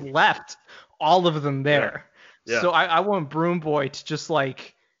they just left all of them there. Yeah. So I want Broom Boy to just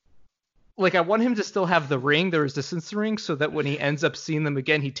like I want him to still have the ring, the resistance ring, so that when he ends up seeing them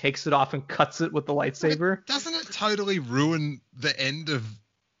again, he takes it off and cuts it with the lightsaber. Doesn't it totally ruin the end of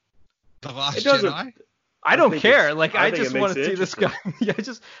The Last Jedi? I don't care. Like, I just want to see this guy.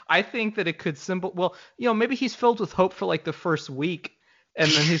 I think that it could maybe he's filled with hope for like the first week, and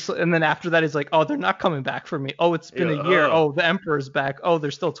then after that he's like, oh, they're not coming back for me. Oh, it's been a year. Oh, the Emperor's back. Oh,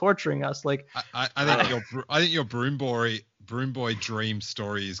 they're still torturing us. Like, I think your Broom Boy dream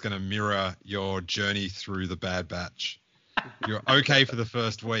story is going to mirror your journey through the Bad Batch. You're okay for the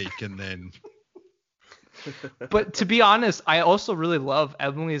first week, and then. But to be honest, I also really love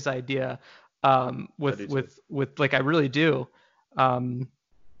Emily's idea. With like, I really do. I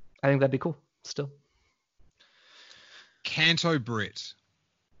think that'd be cool still. Canto Brit.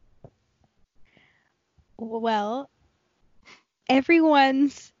 Well,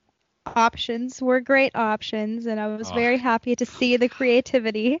 everyone's options were great options, and I was very happy to see the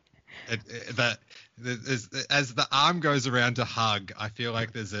creativity. As the arm goes around to hug, I feel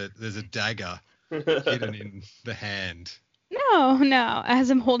like there's a dagger hidden in the hand. No, as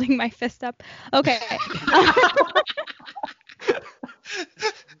I'm holding my fist up. Okay.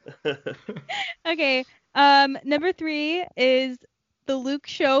 Okay. Number 3 is the Luke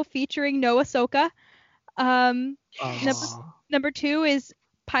show featuring Noah Ahsoka. Number 2 is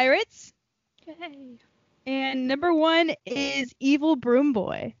Pirates. Yay. And number 1 is Evil Broom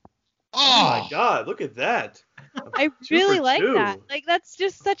Boy. Oh my God, look at that. I really like that. Like, that's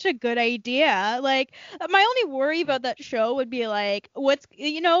just such a good idea. Like, my only worry about that show would be like,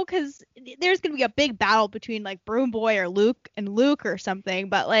 because there's going to be a big battle between like Broom Boy or Luke or something.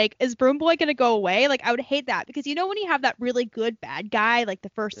 But like, is Broom Boy going to go away? Like, I would hate that because when you have that really good bad guy, like the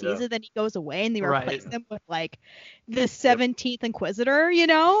first season, then he goes away and they replace him with like the 17th Inquisitor, Yeah.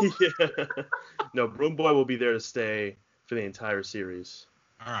 No, Broom Boy will be there to stay for the entire series.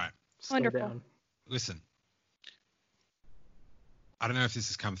 All right. Wonderful. Listen. I don't know if this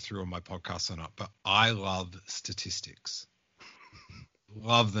has come through on my podcast or not, but I love statistics.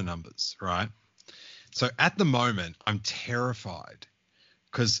 Love the numbers, right? So at the moment, I'm terrified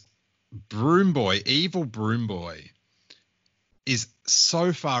because Evil Broom Boy, is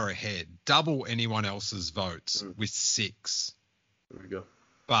so far ahead, double anyone else's votes with 6. There we go.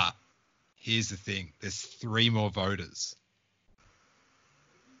 But here's the thing. There's 3 more voters.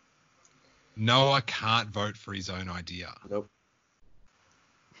 Noah can't vote for his own idea. Nope.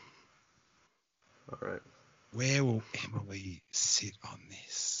 All right. Where will Emily sit on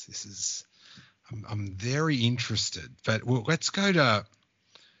this? This is, I'm very interested. But let's go to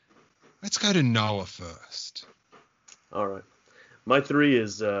Noah first. All right. My 3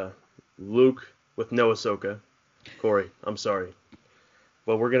 is Luke with no Ahsoka. Corey, I'm sorry,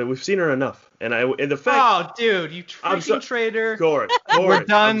 but we've seen her enough, and the fact. Oh, dude, you freaking traitor! Corey, we're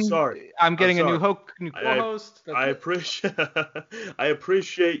done. I'm sorry. I'm getting a new co-host. I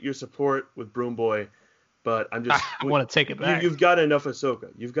appreciate your support with Broom Boy, but I'm just. I want to take it back. You've got enough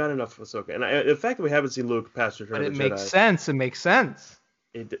Ahsoka. And the fact that we haven't seen Luke past Return of the Jedi. It makes sense.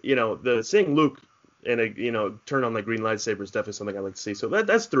 The seeing Luke and turn on the green lightsaber is definitely something I'd like to see. So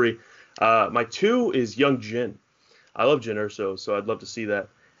that's 3. My 2 is young Jyn. I love Jyn Erso, so I'd love to see that.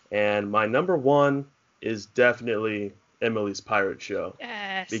 And my number 1 is definitely Emily's pirate show.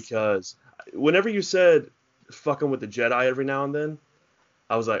 Yes. Because whenever you said fucking with the Jedi every now and then,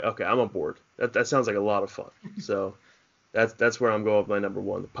 I was like, okay, I'm on board. That sounds like a lot of fun. So that's where I'm going with my number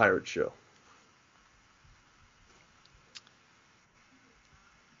 1, the pirate show.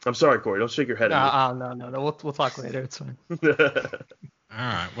 I'm sorry, Corey. Don't shake your head at me. No. We'll talk later. It's fine. All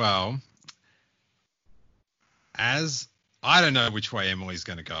right. Well, as I don't know which way Emily's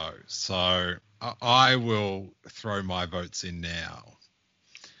going to go, so I will throw my votes in now.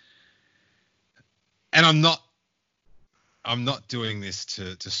 And I'm not doing this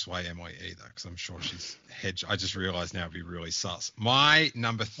to sway Emily either, because I'm sure she's hedged. I just realized now it'd be really sus. My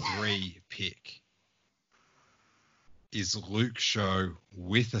number 3 pick is Luke show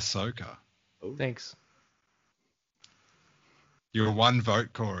with Ahsoka. Thanks. Your one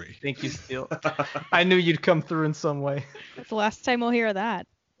vote, Corey. Thank you, Steele. I knew you'd come through in some way. That's the last time we'll hear that.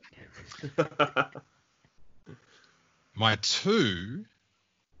 My 2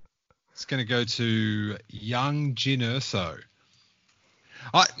 is going to go to young Jin Urso.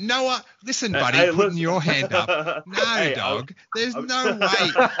 Noah, listen, buddy, putting your hand up. No, Hey, dog. There's no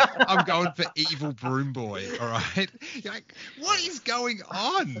way I'm going for evil broom boy, all right? You're like, what is going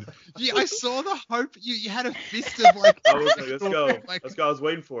on? I saw the hope. You had a fist of like... I was like, let's go. Like, Let's go. I was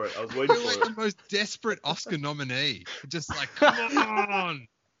waiting for it. I was waiting you're for like it. the most desperate Oscar nominee. Just like, come on.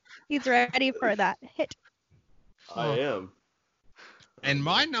 He's ready for that hit. I am. And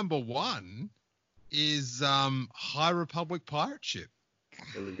my number 1 is High Republic Pirate Ship.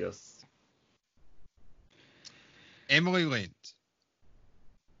 There we go. Emily Lind.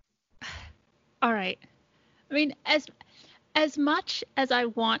 All right. I mean, as much as I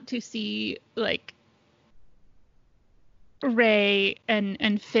want to see like Rey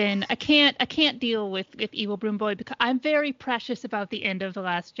and Finn, I can't deal with evil broom boy because I'm very precious about the end of The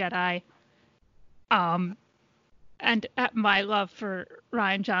Last Jedi. And my love for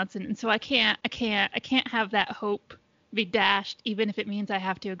Rian Johnson, and so I can't have that hope be dashed, even if it means I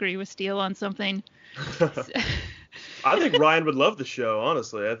have to agree with Steele on something. I think Ryan would love the show,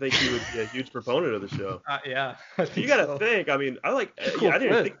 honestly. I think he would be a huge proponent of the show. Yeah. You got to think. I mean, I didn't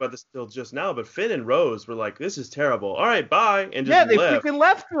even think about this till just now, but Finn and Rose were like, this is terrible. All right, bye. And just they left. freaking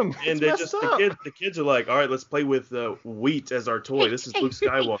left him. And they just, the kids are like, all right, let's play with wheat as our toy. This is Luke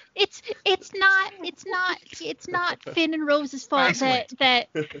Skywalker. It's not Finn and Rose's fault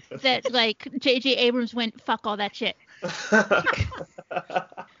that like J.J. Abrams went, fuck all that shit.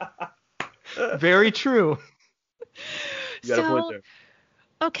 Very true. You got a point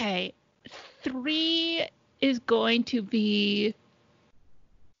there. Okay, 3 is going to be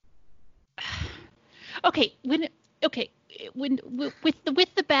okay. When with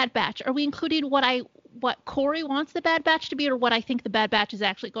the Bad Batch, are we including what Corey wants the Bad Batch to be, or what I think the Bad Batch is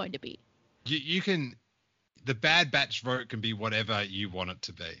actually going to be? You can, the Bad Batch vote can be whatever you want it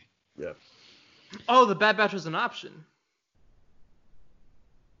to be. Yeah. Oh, the Bad Batch was an option.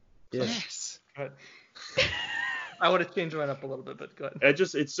 Yes. Go ahead. I would have changed mine up a little bit, but go ahead.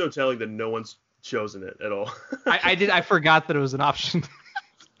 It's so telling that no one's chosen it at all. I forgot that it was an option.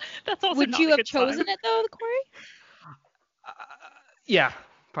 That's also Would not you a have good chosen sign. it though, Corey? Yeah,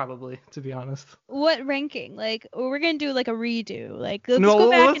 probably, to be honest. What ranking? Like, we're gonna do like a redo. Like, let's go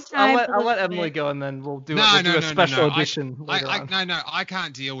back in time. I'll let Emily go, and then we'll do a special edition later on. I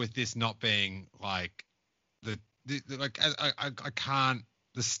can't deal with this not being like I can't,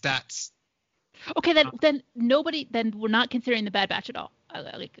 the stats. Okay, then nobody. Then we're not considering the Bad Batch at all.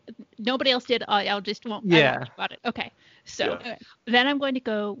 Like nobody else did. I'll just won't. Yeah. I won't think about it. Okay. So then I'm going to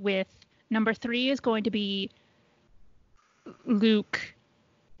go with number 3 is going to be Luke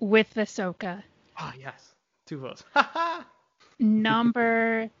with Ahsoka. Oh yes, 2 votes.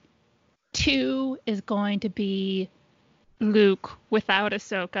 Number 2 is going to be Luke without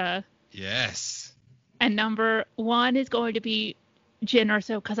Ahsoka. Yes. And number 1 is going to be Jin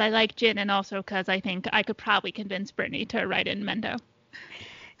Urso, because I like Jin, and also because I think I could probably convince Brittany to write in Mendo.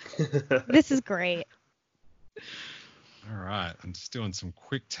 This is great. All right, I'm just doing some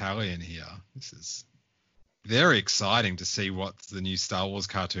quick tally in here. This is very exciting to see what the new Star Wars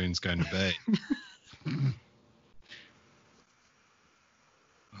cartoon's going to be.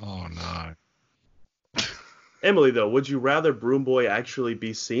 Oh no. Emily, though, would you rather Broom Boy actually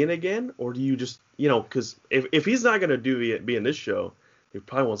be seen again, or do you just, because if he's not going to be in this show, you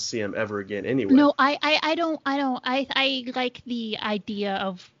probably won't see him ever again anyway. No, I don't. I like the idea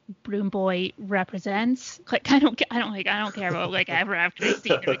of Broom Boy represents. Like, I don't care about like ever after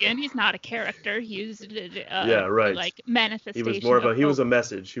seeing him again. He's not a character. He's right. Like manifestation. He was more of a. He was a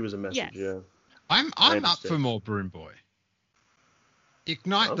message. He was a message. Yes. Yeah. I'm up for more Broom Boy.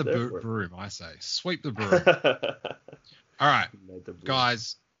 Ignite the broom, I say. Sweep the broom. All right,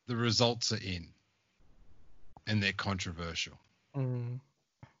 guys, the results are in, and they're controversial. Mm.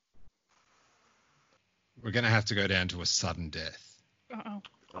 We're going to have to go down to a sudden death.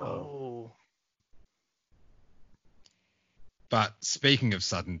 Oh. But speaking of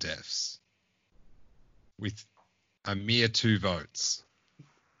sudden deaths, with a mere 2 votes.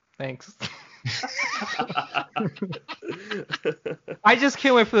 Thanks. I just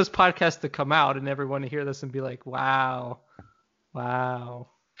can't wait for this podcast to come out and everyone to hear this and be like, wow. Yeah.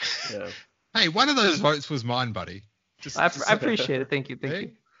 Hey, one of those votes was mine, buddy. I appreciate it. Thank you.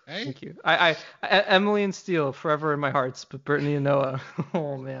 Hey. Thank you. I Emily and Steele forever in my hearts, but Brittany and Noah,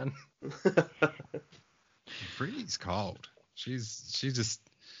 oh man. Brittany's cold. She just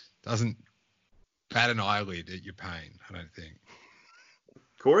doesn't bat an eyelid at your pain, I don't think.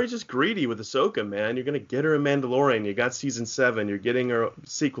 Corey's just greedy with Ahsoka, man. You're gonna get her in Mandalorian. You got season 7. You're getting her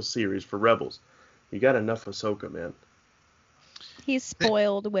sequel series for Rebels. You got enough Ahsoka, man. He's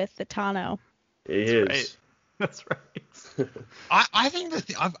spoiled with the Tano. He is. Right. That's right. I think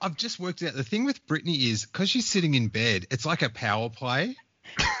I've just worked out the thing with Brittany is because she's sitting in bed, it's like a power play.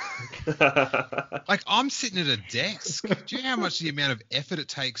 Like I'm sitting at a desk. Do you know how much the amount of effort it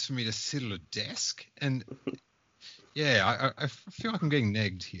takes for me to sit at a desk? And yeah, I feel like I'm getting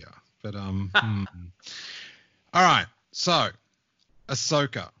negged here. But All right. So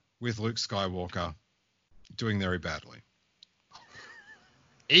Ahsoka with Luke Skywalker doing very badly.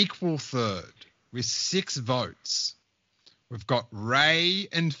 Equal third with 6 votes. We've got Rey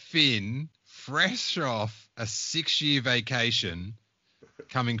and Finn fresh off a 6-year vacation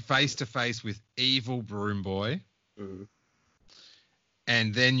coming face to face with evil Broom Boy. Mm-hmm.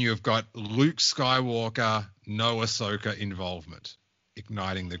 And then you've got Luke Skywalker, no Ahsoka involvement,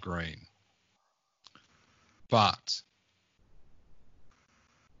 igniting the green. But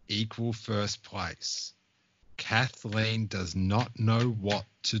equal first place. Kathleen does not know what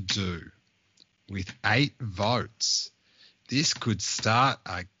to do. With 8 votes, this could start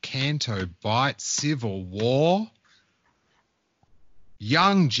a Canto Bight civil war.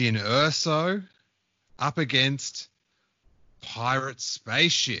 Young Jyn Erso up against Pirate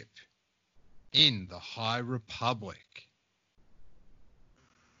Spaceship in the High Republic.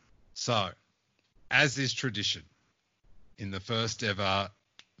 So, as is tradition, in the first ever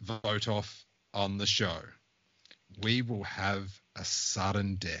vote off on the show, we will have a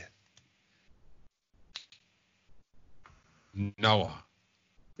sudden death. Noah.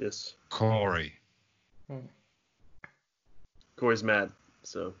 Yes. Corey. Corey's mad,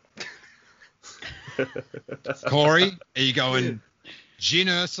 so. Corey, are you going Jyn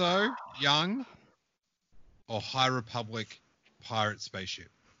Erso, Young, or High Republic Pirate Spaceship?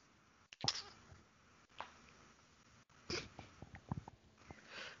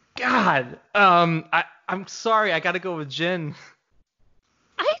 God, I'm sorry, I got to go with Jyn.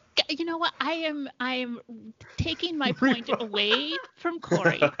 You know what? I am taking my point away from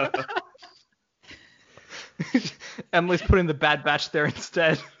Corey. Emily's putting the Bad Batch there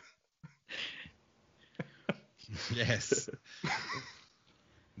instead. Yes.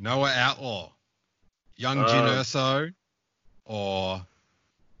 Noah Outlaw, Young Jyn Erso, or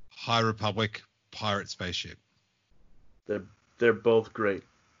High Republic Pirate Spaceship? They're both great.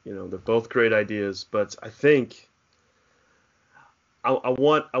 You know, they're both great ideas, but I think I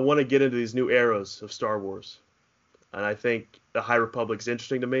want to get into these new eras of Star Wars, and I think the High Republic's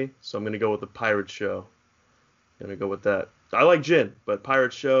interesting to me, so I'm going to go with the Pirate Show. I'm going to go with that. I like Jyn, but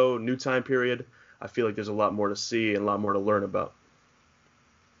Pirate Show, new time period, I feel like there's a lot more to see and a lot more to learn about.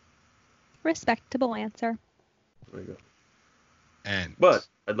 Respectable answer. There you go. But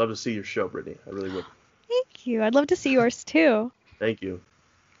I'd love to see your show, Brittany. I really would. Thank you. I'd love to see yours too. Thank you.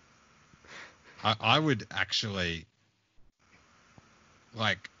 I would actually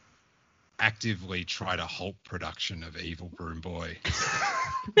actively try to halt production of Evil Broom Boy.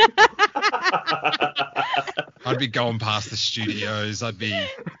 I'd be going past the studios. I'd be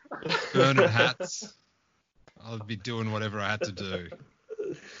burning hats. I'd be doing whatever I had to do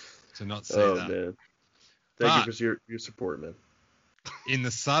to not see that. Man. Thank you for your support, man. In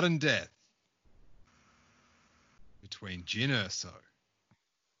the sudden death between Jyn Erso and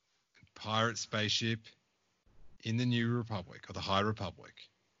Pirate Spaceship in the New Republic, or the High Republic,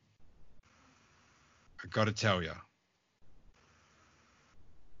 I got to tell you,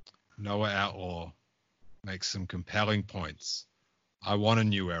 Noah Outlaw makes some compelling points. I want a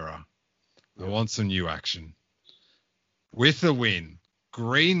new era. I want some new action. With the win,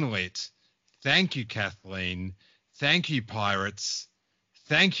 greenlit. Thank you, Kathleen. Thank you, Pirates.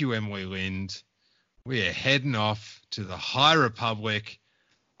 Thank you, Emily Lind. We are heading off to the High Republic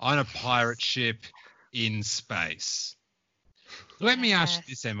on a pirate ship in space. Let me ask you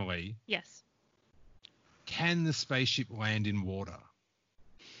this, Emily. Yes. Can the spaceship land in water?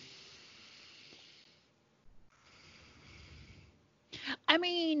 I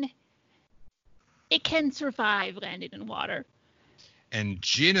mean, it can survive landing in water. And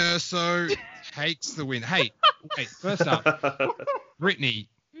Jyn Erso takes the win. Hey, wait, first up, Brittany,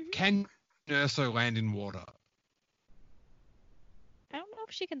 can Jyn Erso land in water? I don't know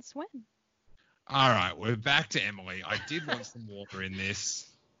if she can swim. All right, we're back to Emily. I did want some water in this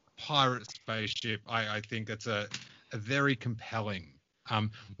pirate spaceship. I think that's a very compelling.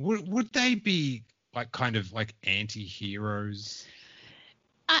 Would they be kind of anti-heroes?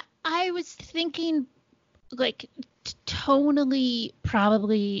 I was thinking tonally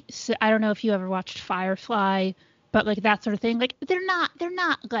probably. So I don't know if you ever watched Firefly, but like that sort of thing. Like they're not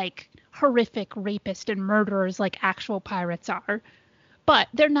like horrific rapists and murderers like actual pirates are, but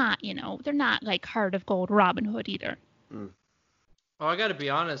they're not like Heart of Gold Robin Hood either. Oh, I gotta be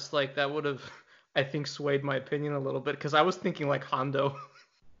honest, like that would have, I think, swayed my opinion a little bit, because I was thinking like Hondo.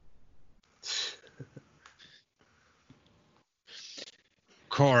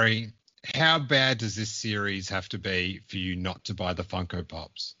 Corey, how bad does this series have to be for you not to buy the Funko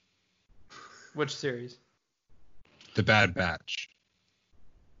Pops? Which series? The Bad Batch.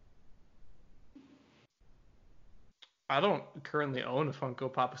 I don't currently own a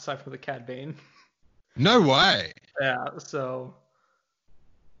Funko Pop aside from the Cad Bane. No way. Yeah, so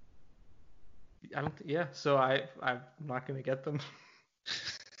so I'm not gonna get them.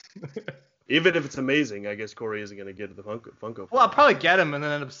 Even if it's amazing, I guess Corey isn't gonna get the Funko. Well, I'll probably get them and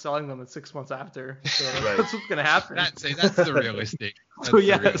then end up selling them in 6 months after. So Right. That's what's gonna happen. That's the realistic. So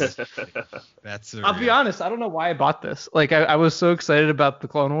yes. I'll be honest, I don't know why I bought this. Like I was so excited about the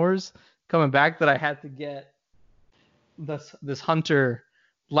Clone Wars coming back that I had to get this Hunter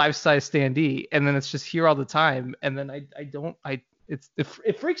life-size standee, and then it's just here all the time, and then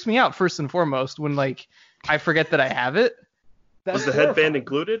it freaks me out first and foremost when like I forget that I have it. Was the headband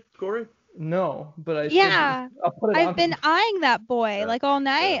included, Corey? No, but I've been eyeing that boy like all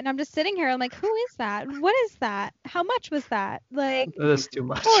night, and I'm just sitting here. I'm like, who is that? What is that? How much was that? Like, that's too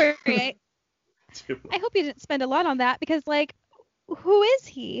much. Corey, I hope you didn't spend a lot on that, because like, who is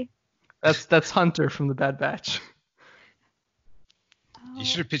he? That's Hunter from the Bad Batch. You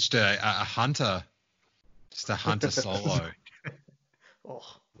should have pitched a Hunter, just a Hunter solo.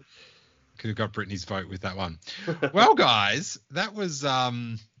 Oh. Could have got Brittany's vote with that one. Well, guys, that was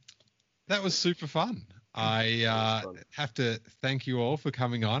super fun. I have to thank you all for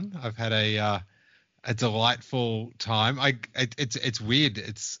coming on. I've had a delightful time. It's weird.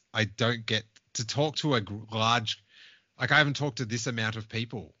 I don't get to talk to a large, like I haven't talked to this amount of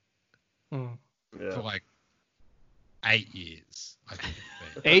people for like 8 years. I think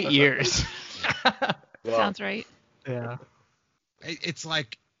it's been. 8 years. Wow. Sounds right. Yeah. It's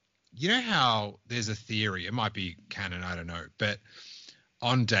like, you know how there's a theory, it might be canon, I don't know, but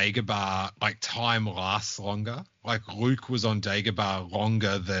on Dagobah, like time lasts longer. Like Luke was on Dagobah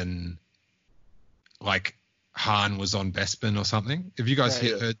longer than like Han was on Bespin or something. Have you guys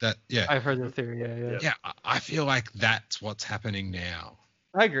heard that? Yeah. I've heard the theory, yeah. Yeah, I feel like that's what's happening now.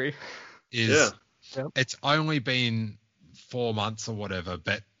 I agree. It's only been 4 months or whatever,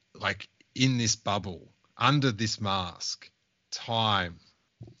 but like in this bubble, under this mask, time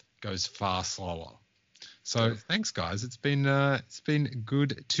goes far slower. So thanks, guys. It's been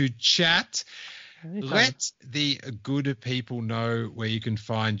good to chat. Anytime. Let the good people know where you can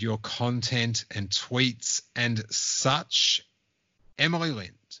find your content and tweets and such. Emily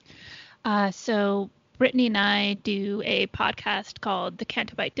Lind. So Brittany and I do a podcast called The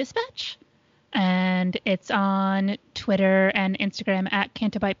Cantobite Dispatch, and it's on Twitter and Instagram at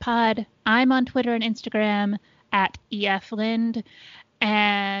CantobitePod. I'm on Twitter and Instagram at EFLind,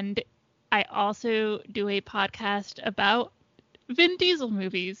 and I also do a podcast about Vin Diesel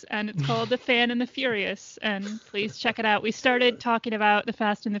movies, and it's called The Fan and the Furious, and please check it out. We started talking about the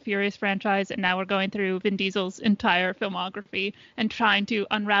Fast and the Furious franchise, and now we're going through Vin Diesel's entire filmography and trying to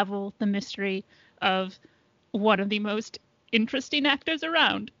unravel the mystery of one of the most interesting actors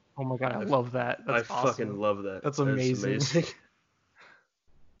around. Oh my god, I love that. That's awesome. Fucking love that. That's amazing.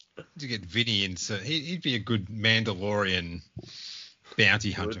 To get Vinny in, so he'd be a good Mandalorian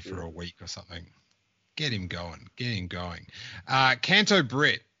bounty hunter for a week or something. Get him going. Canto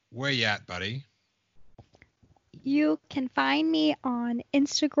Britt, where you at, buddy? You can find me on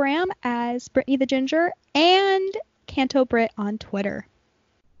Instagram as Brittany the Ginger and Canto Britt on Twitter.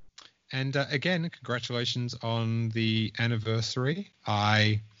 And again, congratulations on the anniversary.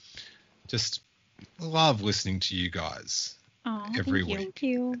 I just love listening to you guys every week. Thank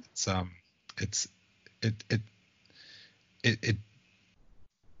you. It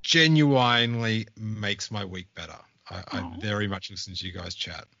genuinely makes my week better. I very much listen to you guys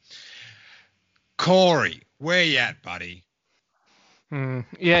chat. Corey, where you at, buddy?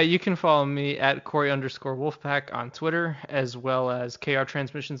 Yeah, you can follow me at Corey_Wolfpack on Twitter, as well as KR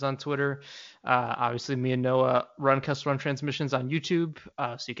Transmissions on Twitter. Obviously, me and Noah run Custom Run Transmissions on YouTube,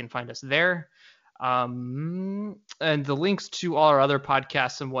 so you can find us there. And the links to all our other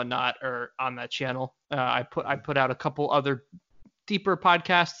podcasts and whatnot are on that channel. I put out a couple other deeper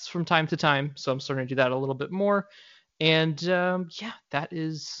podcasts from time to time, so I'm starting to do that a little bit more. And that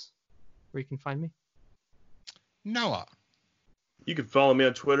is where you can find me. Noah. You can follow me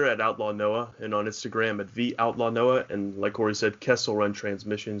on Twitter at Outlaw Noah and on Instagram at VOutlawNoah. And like Corey said, Kessel Run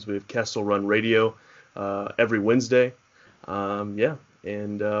Transmissions. We have Kessel Run Radio. every Wednesday.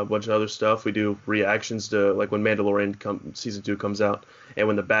 And a bunch of other stuff. We do reactions to, like, when Mandalorian season 2 comes out, and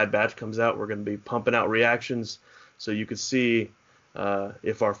when the Bad Batch comes out, we're going to be pumping out reactions so you can see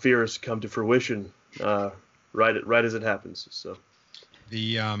if our fears come to fruition right as it happens. So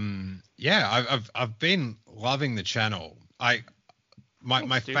I've been loving the channel.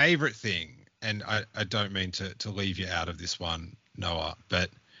 My favorite thing, and I don't mean to leave you out of this one, Noah, but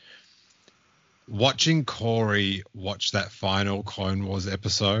watching Corey watch that final Clone Wars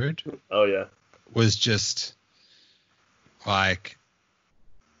episode, was just like,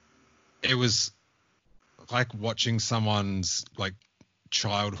 it was like watching someone's like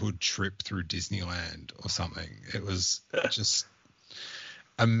childhood trip through Disneyland or something. It was just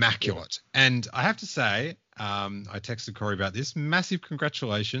immaculate. And I have to say, I texted Corey about this. Massive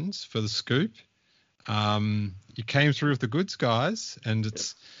congratulations for the scoop. You came through with the goods, guys, and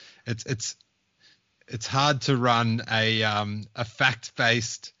it's hard to run a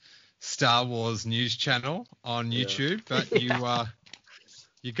fact-based Star Wars news channel on YouTube, but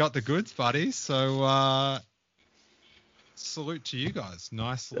you got the goods, buddy. So salute to you guys.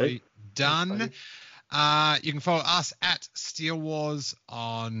 Nicely done. You can follow us at Steele Wars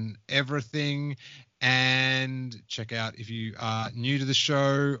on everything, and check out, if you are new to the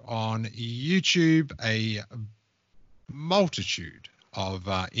show, on YouTube, a multitude of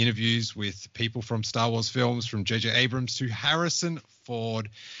interviews with people from Star Wars films, from J.J. Abrams to Harrison Ford,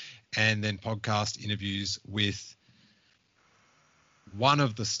 and then podcast interviews with one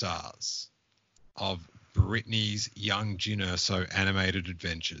of the stars of Britney's Young Jyn Erso animated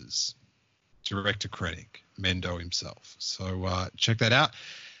adventures, director Krennic, Mendo himself. So check that out.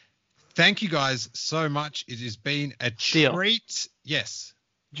 Thank you guys so much. It has been a treat. Yes.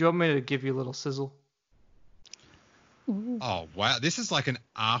 Do you want me to give you a little sizzle? Oh, wow. This is like an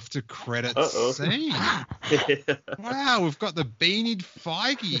after credits scene. Wow, we've got the beanied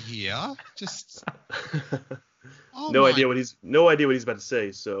Feige here. Just no idea what he's about to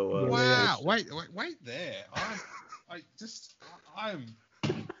say. So wow. Wait there. I just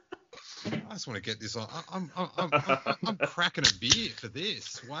want to get this on. I'm cracking a beer for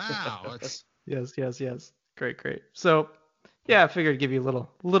this. Wow. Yes. Great. So, yeah, I figured I'd give you a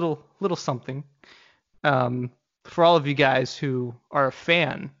little something. For all of you guys who are a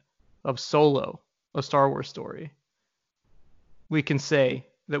fan of Solo, A Star Wars Story, we can say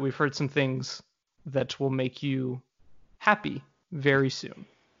that we've heard some things that will make you happy very soon.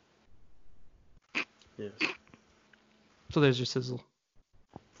 Yes. So there's your sizzle.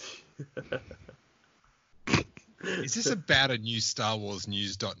 Is this about a new Star Wars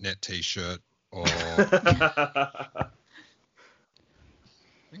News.net t-shirt or...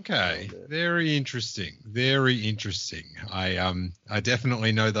 Okay, very interesting. I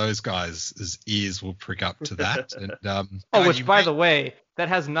definitely know those guys' ears will prick up to that. And which, by the way, that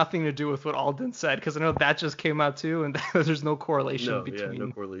has nothing to do with what Alden said, because I know that just came out too, and there's no correlation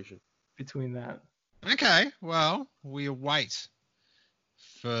between that. Okay, well, we await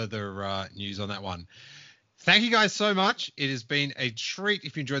further news on that one. Thank you guys so much. It has been a treat.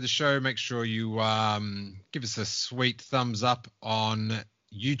 If you enjoyed the show, make sure you give us a sweet thumbs up on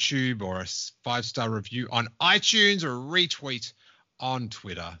YouTube, or a 5-star review on iTunes, or a retweet on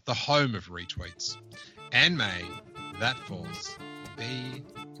Twitter, the home of retweets. And may that force be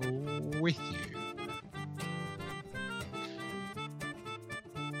with you.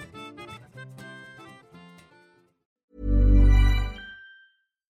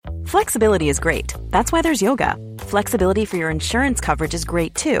 Flexibility is great. That's why there's yoga. Flexibility for your insurance coverage is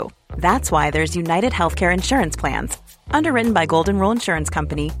great too. That's why there's United Healthcare Insurance Plans. Underwritten by Golden Rule Insurance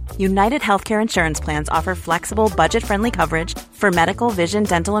Company, United Healthcare Insurance Plans offer flexible, budget-friendly coverage for medical, vision,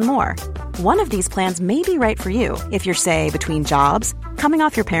 dental, and more. One of these plans may be right for you if you're, say, between jobs, coming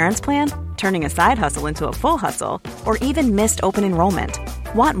off your parents' plan, turning a side hustle into a full hustle, or even missed open enrollment.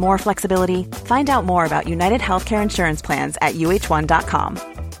 Want more flexibility? Find out more about United Healthcare Insurance Plans at uh1.com.